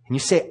and you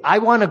say, I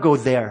want to go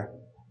there,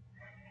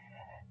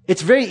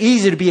 it's very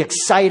easy to be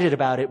excited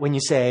about it when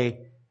you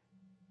say,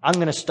 I'm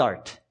going to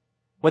start.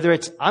 Whether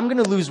it's, I'm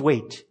going to lose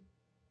weight,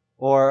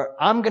 or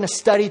I'm going to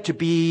study to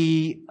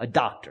be a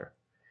doctor,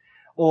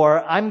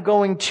 or I'm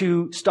going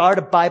to start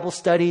a Bible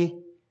study,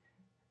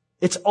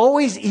 it's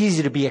always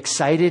easy to be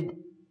excited.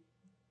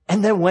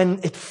 And then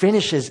when it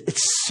finishes,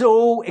 it's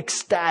so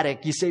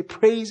ecstatic. You say,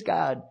 praise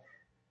God.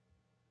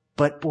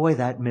 But boy,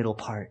 that middle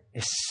part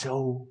is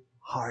so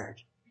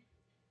hard.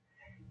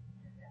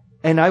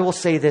 And I will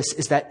say this,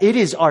 is that it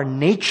is our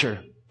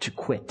nature to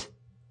quit.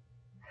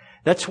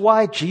 That's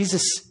why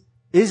Jesus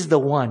is the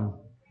one.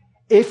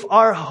 If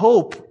our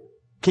hope,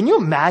 can you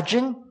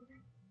imagine,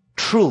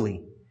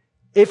 truly,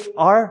 if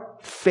our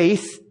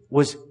faith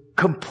was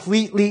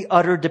completely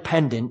utter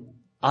dependent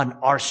on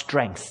our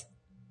strength,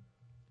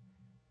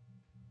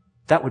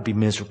 that would be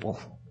miserable.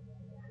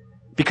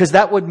 Because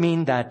that would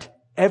mean that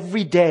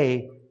every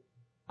day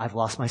I've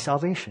lost my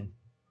salvation.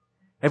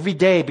 Every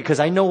day, because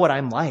I know what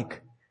I'm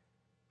like.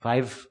 If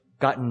I've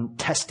gotten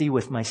testy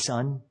with my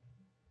son,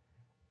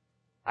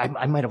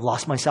 I might have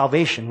lost my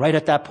salvation right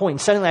at that point.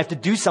 And suddenly I have to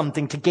do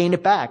something to gain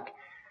it back.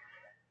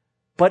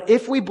 But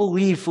if we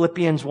believe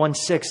Philippians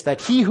 1:6,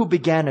 that he who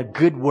began a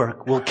good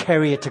work will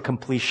carry it to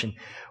completion,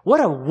 what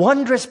a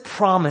wondrous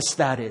promise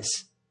that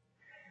is.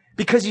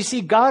 Because you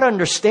see, God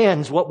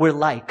understands what we're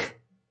like.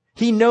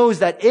 He knows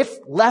that if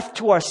left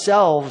to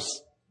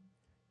ourselves,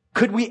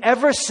 could we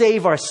ever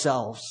save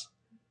ourselves?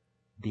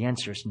 The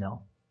answer is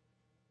no.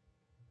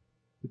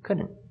 We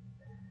couldn't.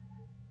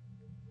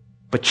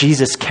 But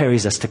Jesus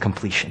carries us to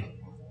completion.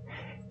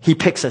 He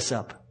picks us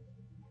up.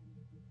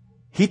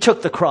 He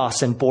took the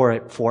cross and bore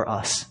it for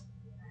us.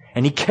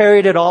 And he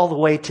carried it all the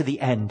way to the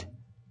end.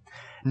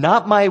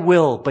 Not my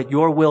will, but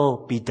your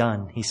will be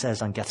done, he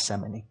says on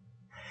Gethsemane.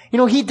 You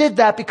know, he did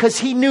that because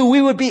he knew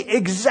we would be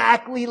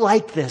exactly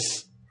like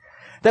this.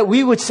 That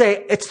we would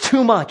say, it's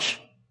too much.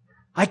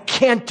 I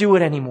can't do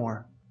it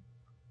anymore.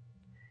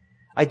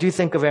 I do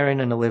think of Aaron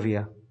and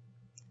Olivia.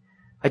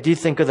 I do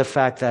think of the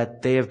fact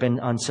that they have been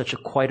on such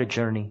quite a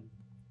journey.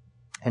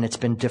 And it's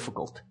been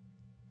difficult.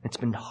 It's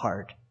been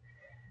hard.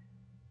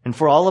 And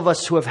for all of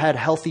us who have had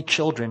healthy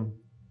children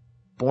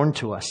born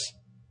to us,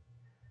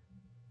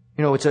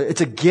 you know, it's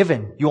a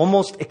given. You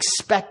almost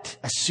expect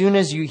as soon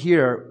as you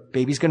hear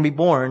baby's going to be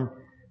born,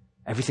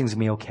 everything's going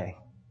to be okay.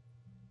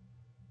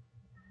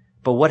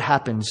 But what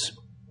happens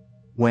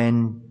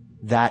when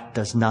that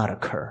does not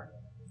occur?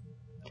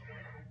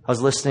 I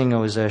was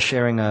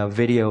sharing a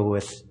video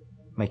with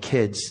my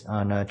kids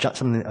on a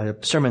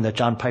sermon that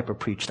John Piper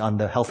preached on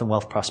the health and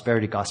wealth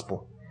prosperity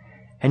gospel.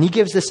 And he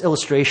gives this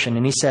illustration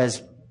and he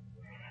says,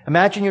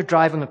 imagine you're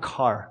driving a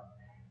car.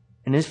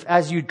 And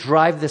as you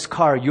drive this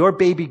car, your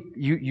baby,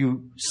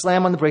 you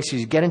slam on the brakes,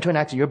 you get into an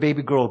accident, your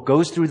baby girl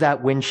goes through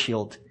that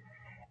windshield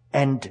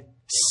and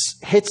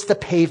hits the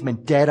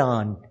pavement dead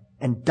on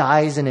and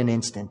dies in an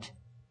instant.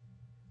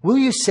 Will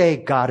you say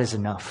God is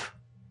enough?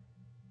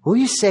 Will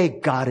you say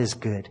God is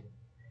good?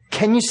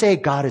 Can you say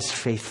God is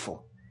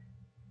faithful?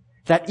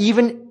 That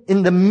even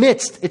in the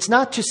midst, it's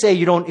not to say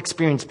you don't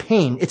experience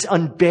pain, it's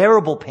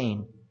unbearable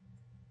pain.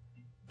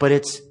 But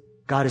it's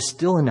God is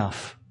still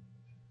enough.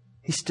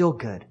 He's still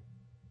good.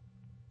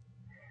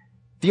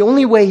 The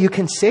only way you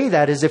can say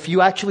that is if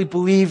you actually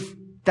believe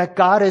that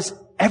God is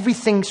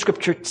everything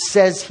Scripture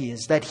says He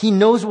is, that He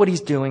knows what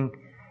He's doing.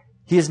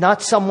 He is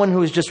not someone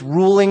who is just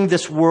ruling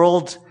this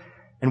world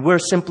and we're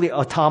simply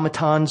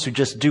automatons who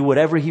just do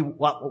whatever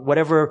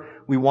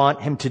we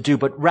want Him to do,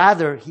 but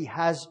rather He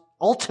has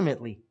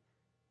ultimately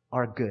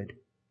our good.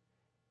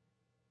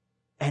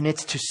 And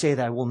it's to say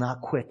that I will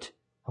not quit.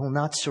 I will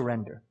not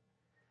surrender.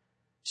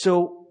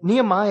 So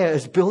Nehemiah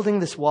is building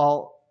this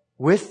wall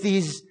with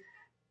these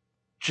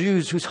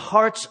Jews whose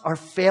hearts are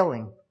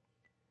failing,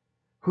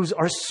 who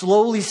are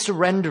slowly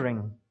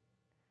surrendering,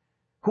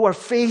 who are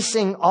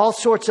facing all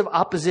sorts of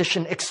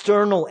opposition,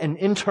 external and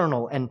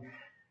internal. And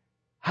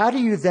how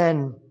do you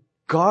then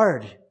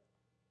guard?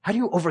 How do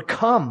you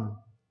overcome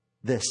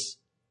this?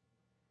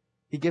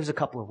 He gives a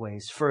couple of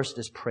ways. First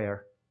is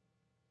prayer.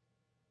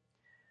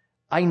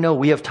 I know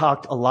we have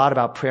talked a lot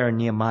about prayer in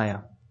Nehemiah.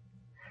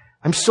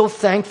 I'm so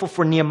thankful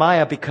for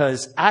Nehemiah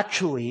because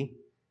actually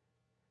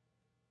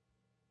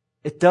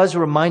it does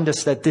remind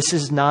us that this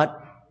is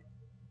not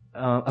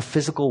a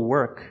physical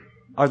work,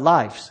 our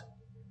lives.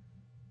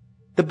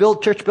 The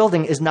church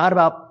building is not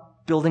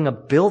about building a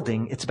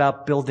building, it's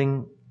about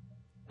building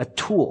a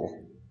tool.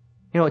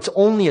 You know, it's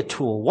only a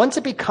tool. Once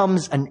it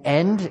becomes an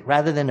end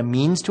rather than a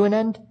means to an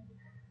end,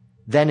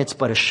 then it's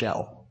but a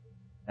shell,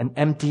 an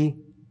empty,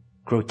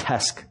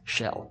 grotesque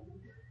shell.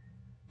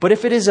 But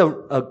if it is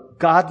a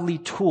godly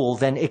tool,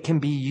 then it can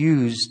be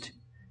used,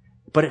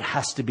 but it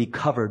has to be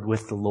covered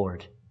with the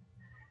Lord.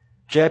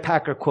 J.I.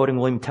 Packer, quoting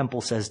William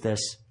Temple, says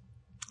this,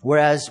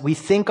 whereas we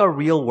think our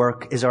real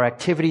work is our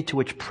activity to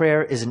which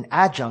prayer is an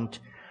adjunct,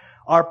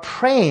 our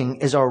praying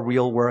is our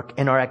real work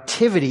and our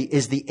activity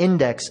is the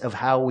index of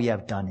how we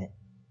have done it.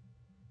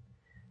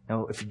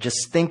 Now, if you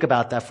just think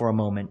about that for a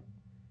moment,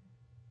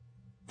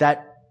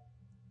 that,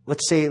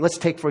 let's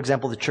take, for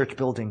example, the church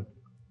building,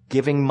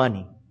 giving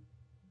money,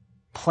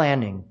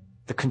 planning,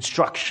 the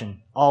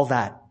construction, all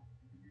that.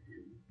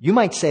 You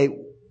might say,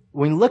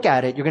 when you look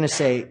at it, you're going to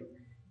say,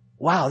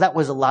 wow, that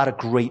was a lot of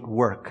great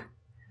work.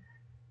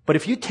 But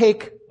if you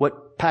take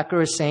what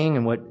Packer is saying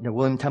and what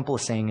William Temple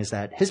is saying, is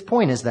that his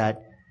point is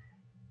that,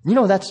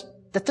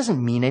 that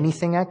doesn't mean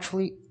anything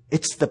actually.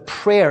 It's the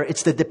prayer,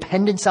 it's the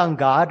dependence on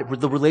God,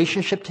 the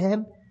relationship to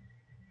Him,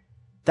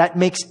 that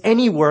makes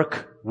any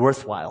work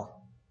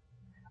worthwhile.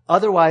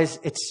 Otherwise,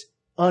 it's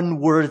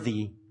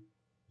unworthy,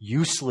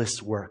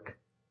 useless work.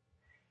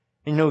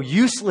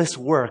 Useless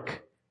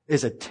work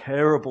is a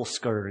terrible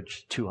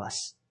scourge to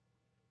us.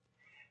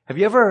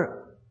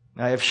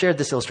 I've shared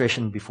this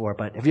illustration before,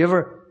 but have you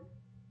ever,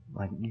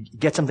 you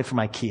get something from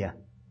IKEA?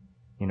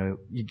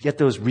 You get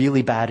those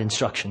really bad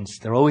instructions.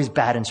 They're always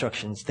bad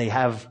instructions. They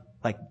have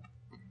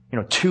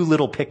two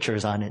little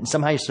pictures on it. And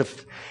somehow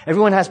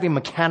everyone has to be a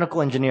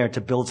mechanical engineer to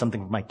build something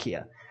from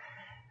IKEA.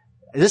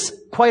 This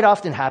quite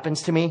often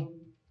happens to me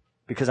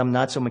because I'm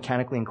not so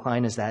mechanically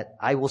inclined, is that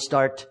I will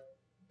start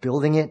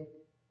building it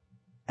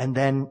and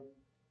then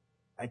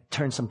I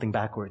turn something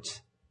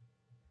backwards.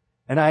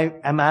 And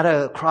I'm at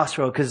a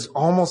crossroad because it's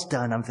almost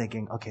done. I'm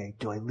thinking, okay,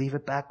 do I leave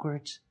it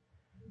backwards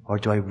or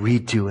do I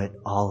redo it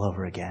all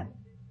over again?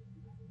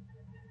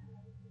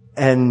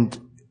 And,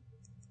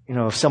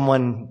 if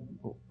someone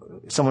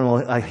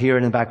will, I hear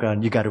in the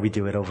background, you got to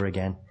redo it over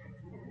again.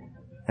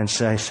 And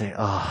so I say,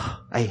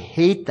 I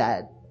hate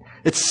that.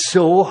 It's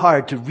so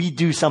hard to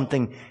redo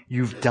something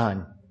you've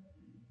done.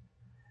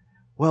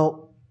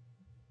 Well,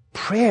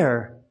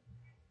 prayer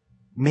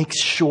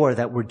makes sure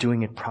that we're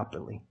doing it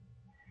properly.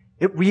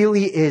 It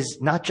really is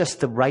not just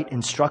the right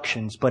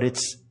instructions, but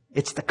it's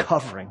the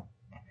covering.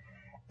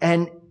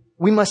 And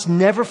we must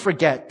never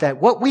forget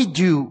that what we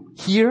do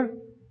here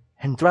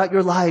and throughout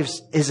your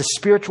lives is a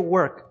spiritual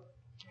work.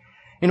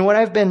 What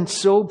I've been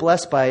so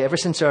blessed by ever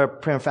since our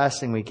prayer and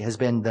fasting week has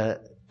been the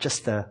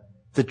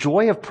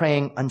joy of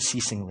praying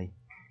unceasingly.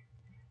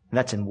 And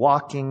that's in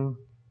walking,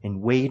 in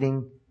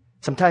waiting.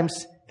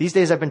 Sometimes these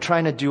days I've been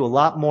trying to do a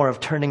lot more of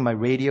turning my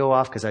radio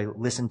off because I don't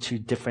listen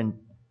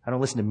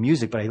to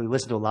music, but I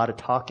listen to a lot of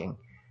talking.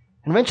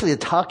 And eventually the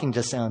talking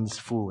just sounds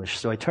foolish.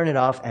 So I turn it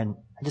off and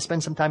I just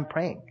spend some time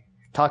praying,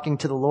 talking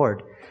to the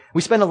Lord.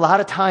 We spend a lot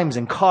of times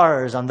in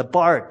cars, on the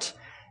BART,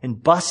 in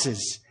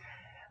buses.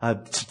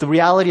 It's the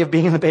reality of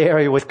being in the Bay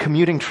Area with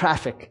commuting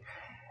traffic.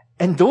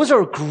 And those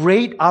are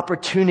great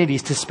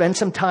opportunities to spend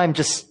some time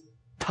just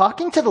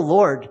talking to the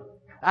Lord,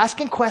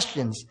 asking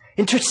questions,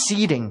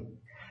 interceding,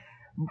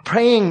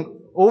 praying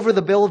over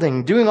the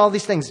building, doing all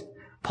these things.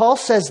 Paul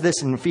says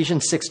this in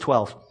Ephesians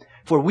 6:12.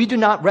 For we do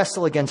not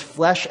wrestle against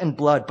flesh and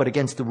blood, but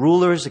against the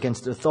rulers,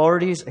 against the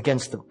authorities,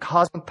 against the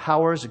cosmic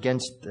powers,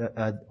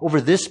 over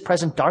this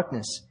present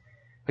darkness,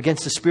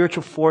 against the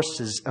spiritual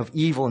forces of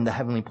evil in the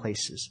heavenly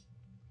places.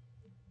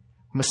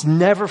 We must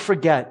never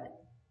forget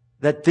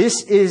that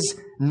this is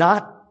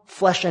not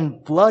flesh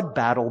and blood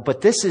battle,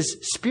 but this is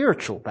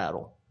spiritual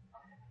battle.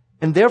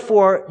 And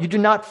therefore, you do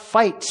not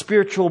fight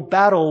spiritual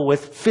battle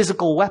with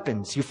physical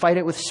weapons. You fight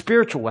it with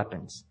spiritual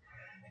weapons.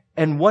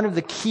 And one of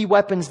the key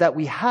weapons that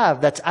we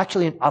have that's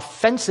actually an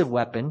offensive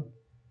weapon,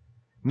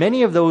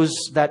 many of those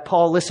that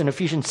Paul lists in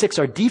Ephesians 6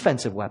 are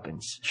defensive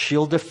weapons.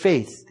 Shield of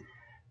faith,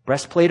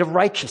 breastplate of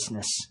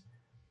righteousness.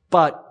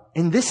 But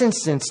in this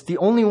instance, the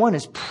only one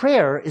is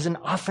prayer is an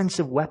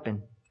offensive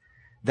weapon.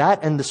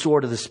 That and the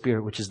sword of the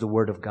Spirit, which is the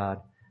Word of God.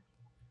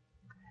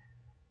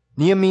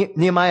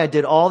 Nehemiah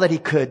did all that he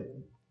could,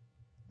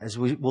 as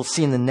we will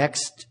see in the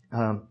next,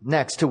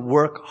 to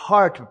work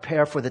hard to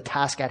prepare for the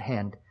task at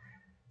hand.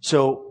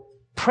 So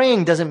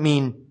praying doesn't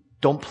mean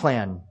don't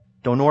plan,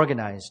 don't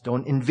organize,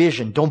 don't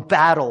envision, don't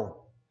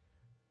battle.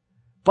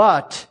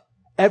 But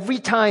every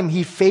time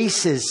he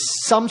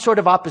faces some sort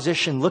of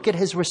opposition, look at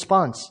his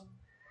response.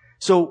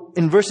 So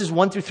in verses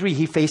 1 through 3,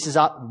 he faces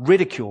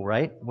ridicule,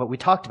 right? What we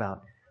talked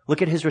about.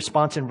 Look at his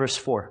response in verse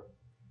 4.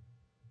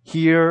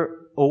 Hear,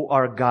 O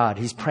our God,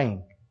 he's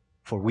praying.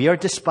 For we are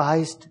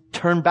despised,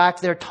 turn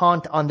back their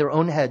taunt on their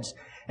own heads,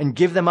 and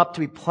give them up to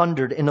be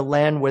plundered in a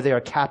land where they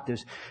are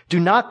captives. Do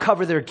not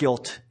cover their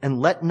guilt, and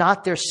let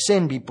not their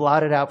sin be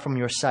blotted out from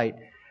your sight,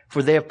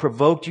 for they have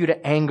provoked you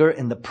to anger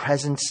in the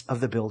presence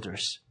of the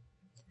builders.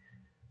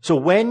 So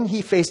when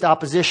he faced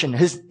opposition,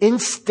 his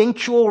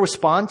instinctual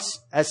response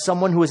as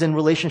someone who was in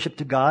relationship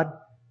to God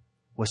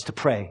was to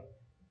pray,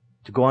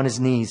 to go on his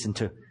knees and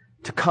to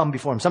come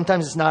before him.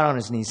 Sometimes it's not on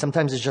his knees.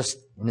 Sometimes it's just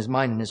in his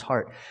mind and his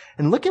heart.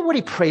 And look at what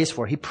he prays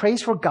for. He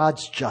prays for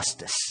God's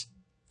justice.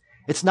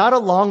 It's not a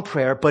long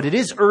prayer, but it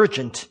is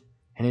urgent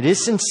and it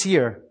is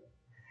sincere.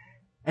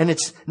 And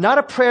it's not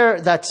a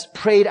prayer that's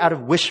prayed out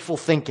of wishful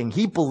thinking.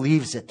 He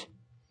believes it.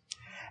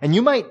 And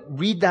you might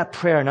read that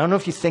prayer, and I don't know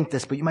if you think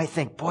this, but you might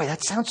think, boy,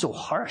 that sounds so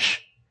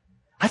harsh.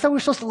 I thought we were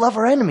supposed to love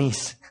our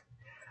enemies.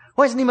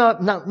 Why does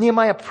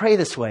Nehemiah pray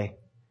this way?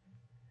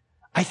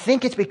 I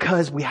think it's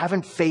because we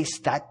haven't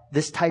faced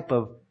this type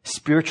of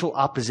spiritual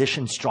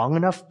opposition strong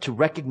enough to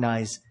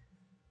recognize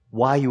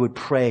why you would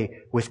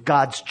pray with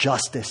God's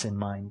justice in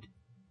mind.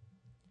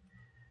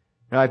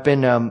 Now, I've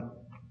been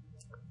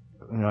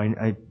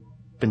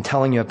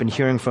telling you, I've been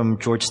hearing from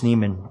George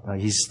Sneeman.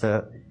 He's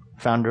the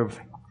founder of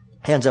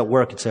Hands at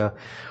Work. It's a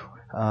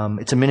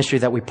ministry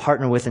that we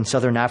partner with in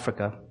Southern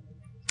Africa.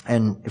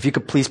 And if you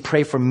could please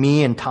pray for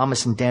me, and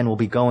Thomas and Dan will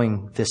be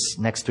going this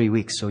next 3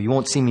 weeks, so you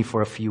won't see me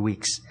for a few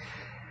weeks.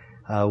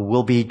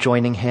 We'll be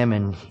joining him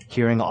and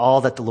hearing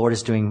all that the Lord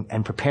is doing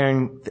and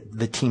preparing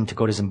the team to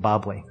go to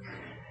Zimbabwe.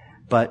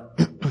 But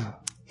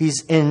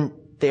he's in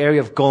the area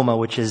of Goma,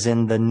 which is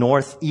in the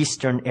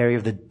northeastern area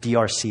of the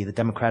DRC, the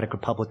Democratic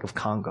Republic of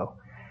Congo.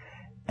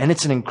 And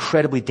it's an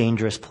incredibly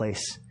dangerous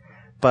place.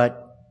 But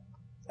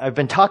I've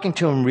been talking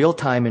to him real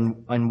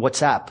time on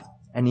WhatsApp,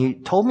 and he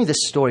told me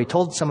this story,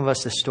 told some of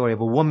us this story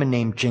of a woman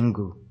named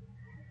Jingu.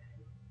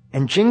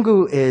 And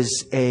Jingu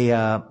is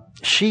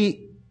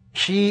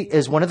she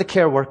is one of the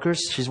care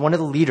workers. She's one of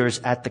the leaders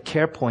at the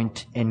care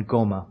point in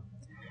Goma.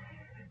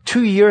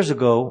 2 years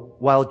ago,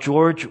 while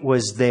George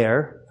was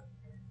there,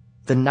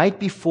 the night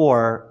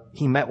before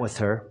he met with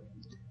her,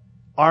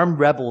 armed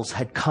rebels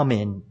had come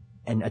in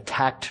and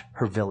attacked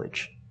her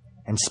village.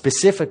 And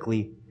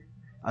specifically,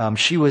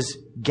 she was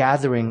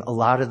gathering a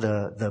lot of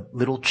the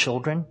little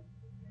children,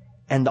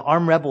 and the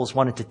armed rebels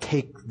wanted to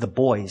take the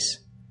boys,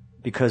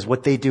 because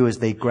what they do is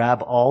they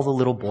grab all the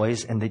little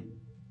boys and they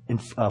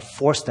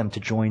force them to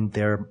join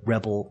their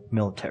rebel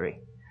military.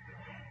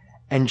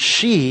 And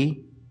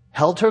she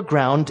held her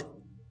ground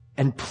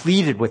and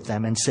pleaded with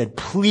them and said,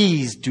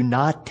 please do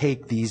not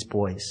take these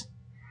boys.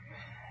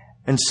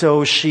 And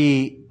so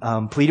she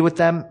pleaded with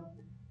them.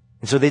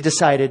 And so they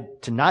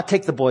decided to not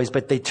take the boys,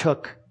 but they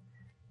took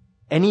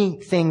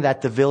anything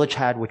that the village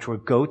had, which were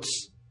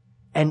goats,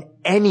 and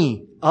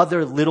any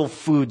other little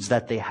foods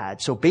that they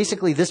had. So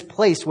basically this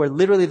place where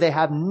literally they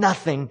have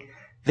nothing,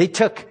 they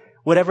took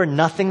whatever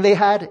nothing they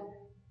had,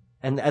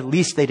 and at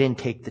least they didn't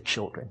take the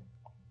children.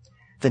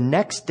 The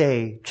next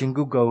day,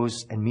 Jingu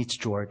goes and meets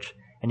George,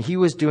 and he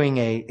was doing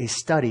a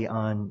study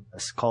on,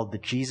 it's called The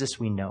Jesus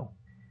We Know.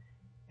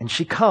 And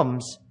she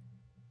comes,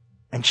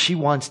 and she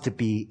wants to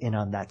be in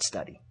on that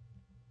study.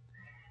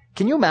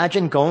 Can you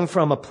imagine going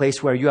from a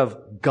place where you have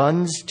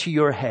guns to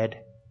your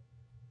head,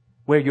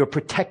 where you're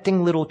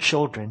protecting little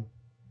children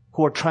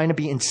who are trying to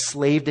be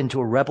enslaved into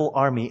a rebel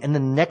army, and the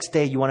next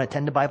day you want to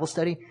attend a Bible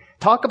study?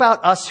 Talk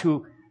about us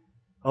who,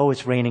 oh,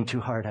 it's raining too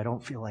hard. I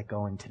don't feel like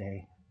going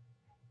today.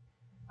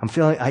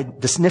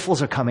 The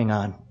sniffles are coming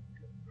on.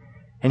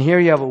 And here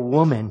you have a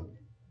woman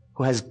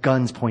who has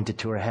guns pointed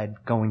to her head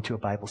going to a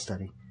Bible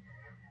study.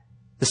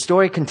 The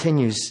story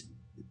continues.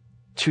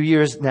 2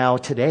 years now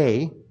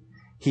today,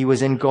 he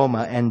was in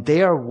Goma, and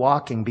they are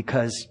walking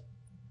because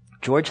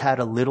George had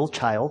a little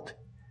child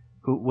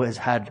who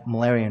had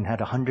malaria and had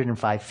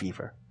 105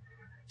 fever.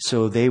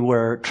 So they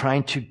were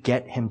trying to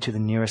get him to the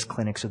nearest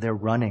clinic. So they're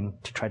running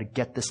to try to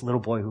get this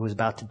little boy who was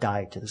about to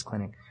die to this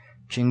clinic.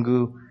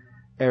 Jingu,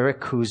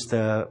 Eric, who's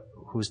the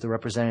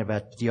representative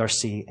at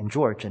DRC, and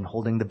George, and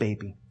holding the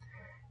baby.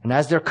 And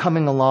as they're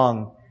coming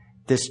along,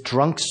 this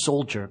drunk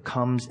soldier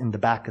comes in the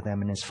back of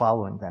them and is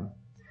following them.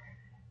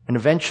 And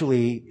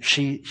eventually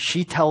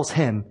she tells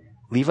him,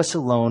 leave us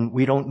alone.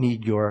 We don't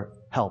need your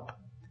help.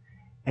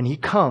 And he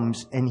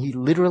comes and he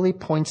literally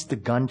points the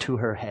gun to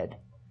her head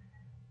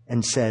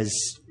and says,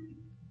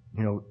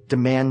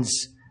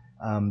 demands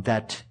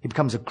that he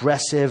becomes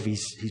aggressive.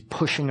 He's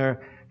pushing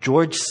her.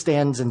 George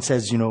stands and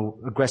says,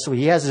 aggressively,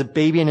 he has a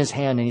baby in his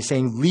hand and he's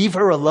saying, leave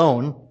her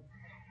alone.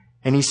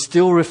 And he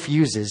still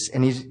refuses.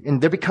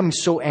 And they're becoming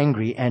so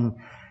angry. And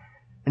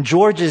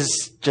George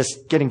is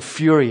just getting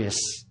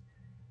furious.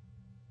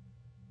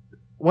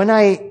 When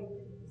I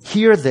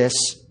hear this,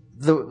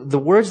 the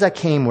words that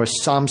came were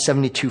Psalm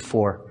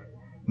 72:4.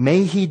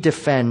 May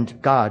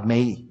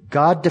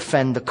God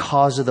defend the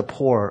cause of the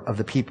poor of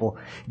the people,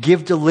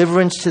 give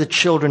deliverance to the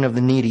children of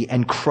the needy,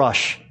 and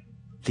crush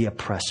the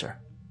oppressor.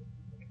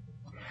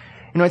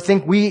 I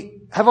think we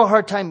have a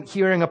hard time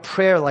hearing a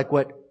prayer like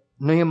what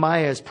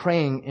Nehemiah is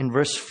praying in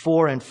verse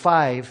 4 and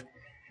 5,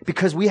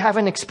 because we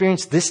haven't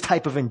experienced this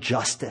type of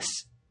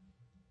injustice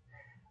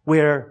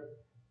where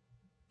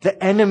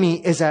the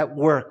enemy is at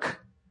work.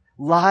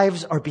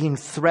 Lives are being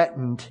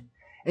threatened,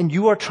 and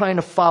you are trying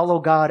to follow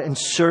God and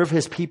serve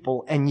His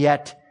people, and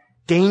yet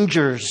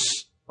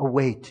dangers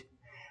await.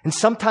 And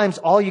sometimes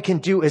all you can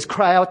do is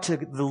cry out to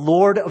the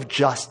Lord of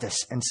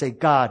justice and say,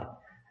 God,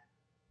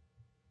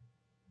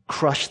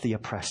 crush the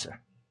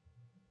oppressor.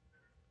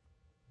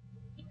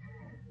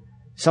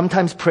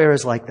 Sometimes prayer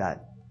is like that.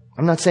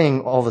 I'm not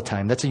saying all the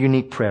time. That's a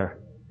unique prayer.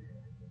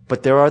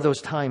 But there are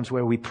those times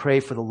where we pray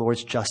for the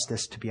Lord's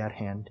justice to be at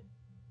hand.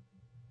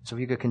 So if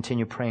you could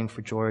continue praying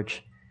for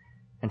George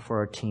and for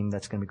our team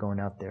that's going to be going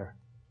out there.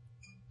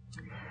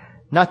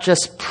 Not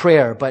just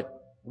prayer, but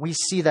we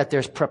see that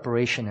there's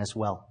preparation as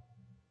well.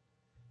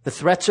 The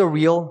threats are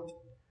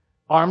real.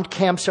 Armed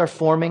camps are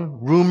forming.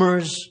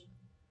 Rumors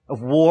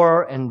of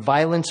war and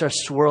violence are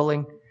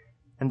swirling.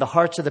 And the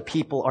hearts of the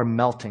people are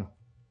melting.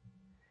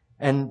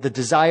 And the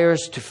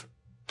desires to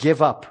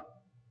give up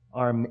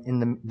are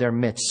in their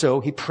midst. So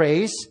he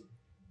prays,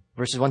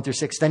 verses 1 through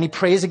 6. Then he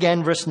prays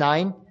again, verse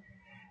 9.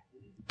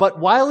 But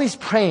while he's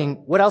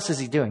praying, what else is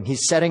he doing?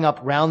 He's setting up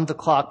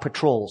round-the-clock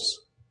patrols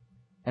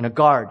and a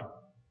guard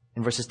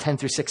in verses 10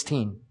 through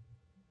 16.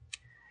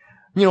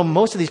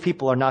 Most of these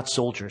people are not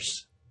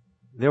soldiers.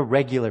 They're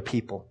regular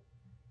people.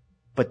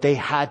 but they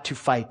had to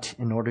fight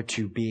in order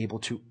to be able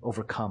to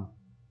overcome.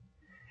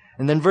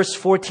 And then verse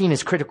 14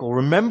 is critical.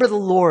 Remember the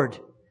Lord,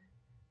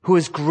 who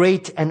is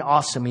great and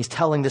awesome. He's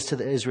telling this to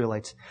the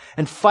Israelites.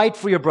 And fight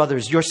for your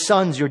brothers, your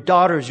sons, your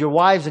daughters, your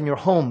wives, and your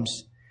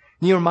homes.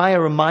 Nehemiah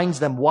reminds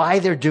them why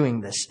they're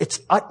doing this. It's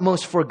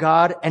utmost for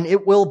God, and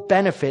it will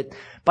benefit.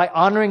 By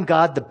honoring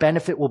God, the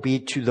benefit will be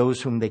to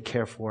those whom they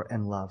care for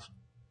and love.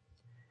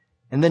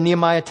 And then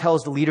Nehemiah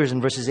tells the leaders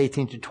in verses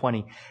 18 to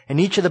 20, and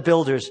each of the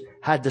builders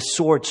had the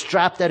sword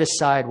strapped at his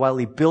side while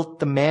he built.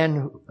 The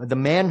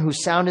man who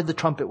sounded the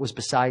trumpet was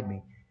beside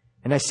me.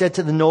 And I said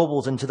to the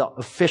nobles and to the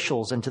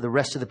officials and to the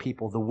rest of the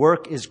people, the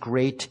work is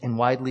great and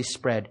widely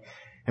spread,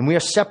 and we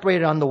are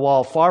separated on the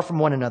wall, far from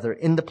one another.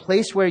 In the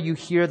place where you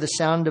hear the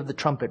sound of the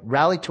trumpet,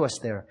 rally to us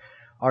there.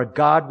 Our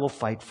God will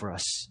fight for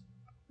us.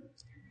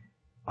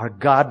 Our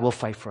God will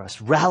fight for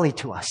us. Rally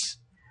to us.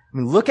 I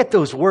mean, look at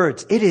those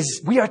words.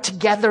 We are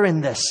together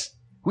in this.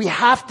 We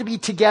have to be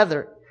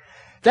together.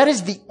 That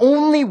is the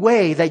only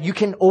way that you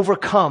can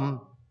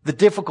overcome the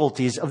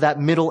difficulties of that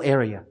middle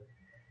area.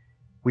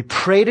 We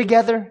pray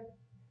together.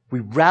 We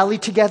rally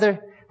together.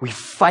 We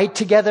fight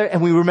together.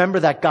 And we remember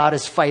that God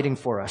is fighting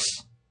for us.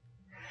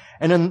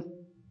 And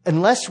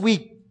unless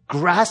we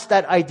grasp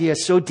that idea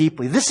so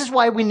deeply, this is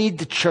why we need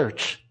the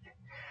church.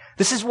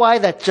 This is why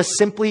that just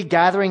simply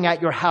gathering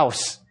at your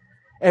house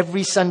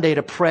every Sunday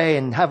to pray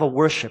and have a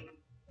worship.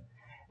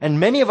 And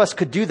many of us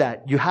could do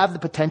that. You have the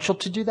potential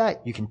to do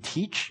that. You can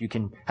teach. You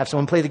can have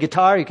someone play the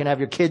guitar. You can have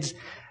your kids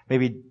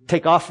maybe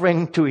take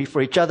offering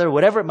for each other,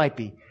 whatever it might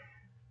be.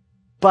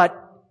 But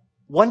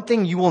one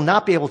thing you will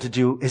not be able to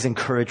do is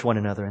encourage one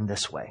another in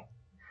this way.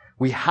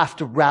 We have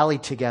to rally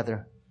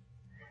together.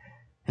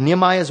 And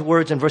Nehemiah's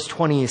words in verse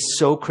 20 is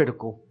so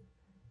critical.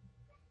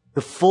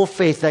 The full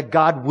faith that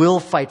God will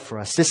fight for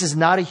us. This is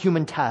not a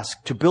human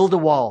task to build a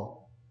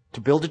wall,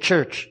 to build a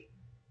church,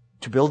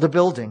 to build a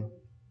building.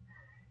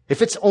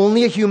 If it's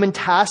only a human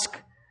task,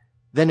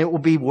 then it will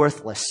be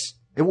worthless.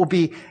 It will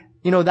be,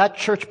 that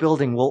church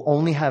building will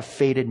only have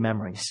faded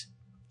memories.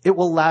 It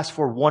will last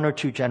for 1 or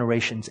 2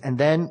 generations, and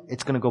then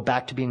it's going to go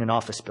back to being an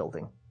office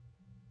building.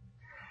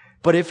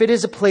 But if it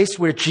is a place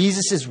where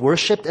Jesus is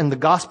worshipped and the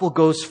gospel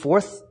goes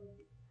forth,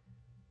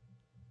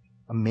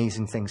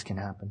 amazing things can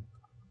happen.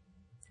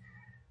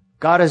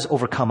 God has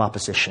overcome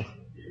opposition.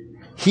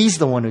 He's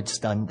the one who's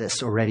done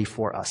this already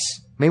for us.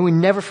 May we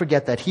never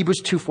forget that.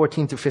 Hebrews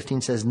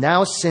 2:14-15 says,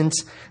 now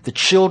since the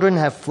children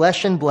have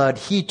flesh and blood,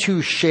 he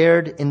too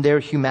shared in their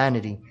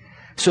humanity,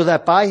 so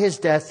that by his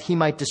death he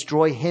might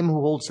destroy him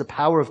who holds the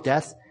power of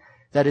death,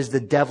 that is the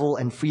devil,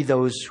 and free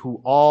those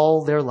who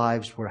all their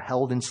lives were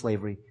held in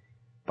slavery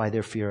by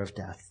their fear of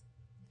death.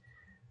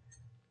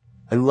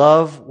 I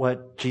love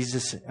what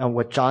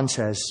John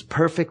says,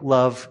 perfect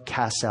love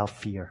casts out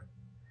fear.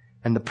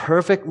 And the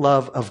perfect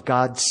love of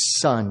God's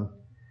Son,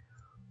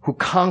 who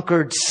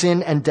conquered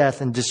sin and death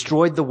and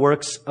destroyed the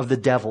works of the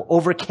devil,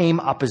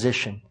 overcame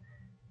opposition,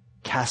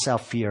 casts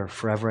out fear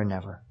forever and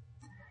ever.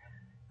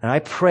 And I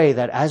pray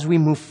that as we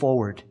move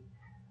forward,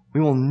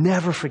 we will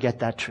never forget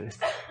that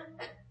truth.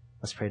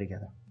 Let's pray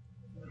together.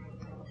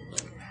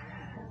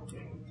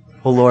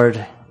 Oh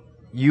Lord,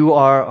 you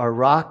are our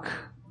rock,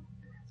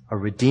 our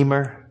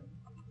Redeemer,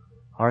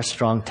 our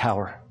strong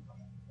tower.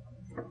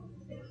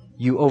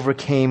 You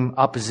overcame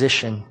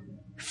opposition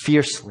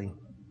fiercely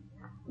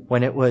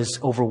when it was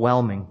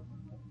overwhelming,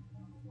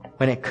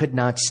 when it could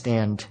not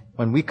stand,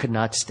 when we could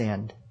not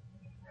stand.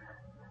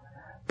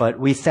 But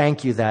we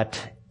thank you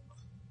that,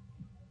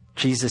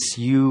 Jesus,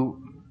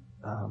 you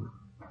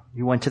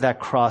went to that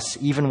cross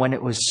even when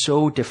it was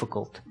so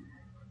difficult.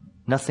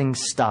 Nothing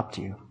stopped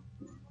you.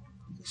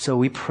 So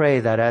we pray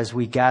that as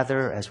we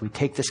gather, as we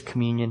take this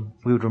communion,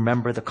 we would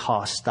remember the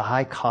cost, the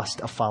high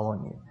cost of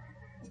following you.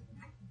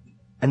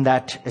 And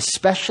that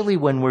especially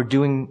when we're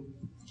doing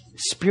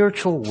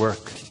spiritual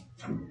work,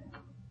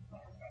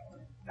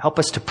 help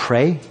us to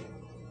pray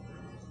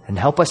and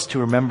help us to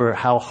remember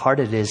how hard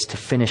it is to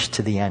finish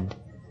to the end.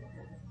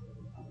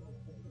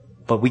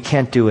 But we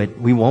can't do it.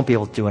 We won't be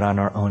able to do it on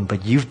our own,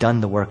 but you've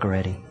done the work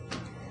already.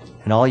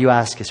 And all you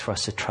ask is for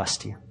us to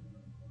trust you.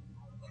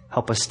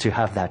 Help us to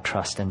have that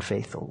trust and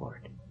faith, O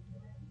Lord.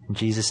 In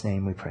Jesus'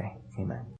 name we pray. Amen.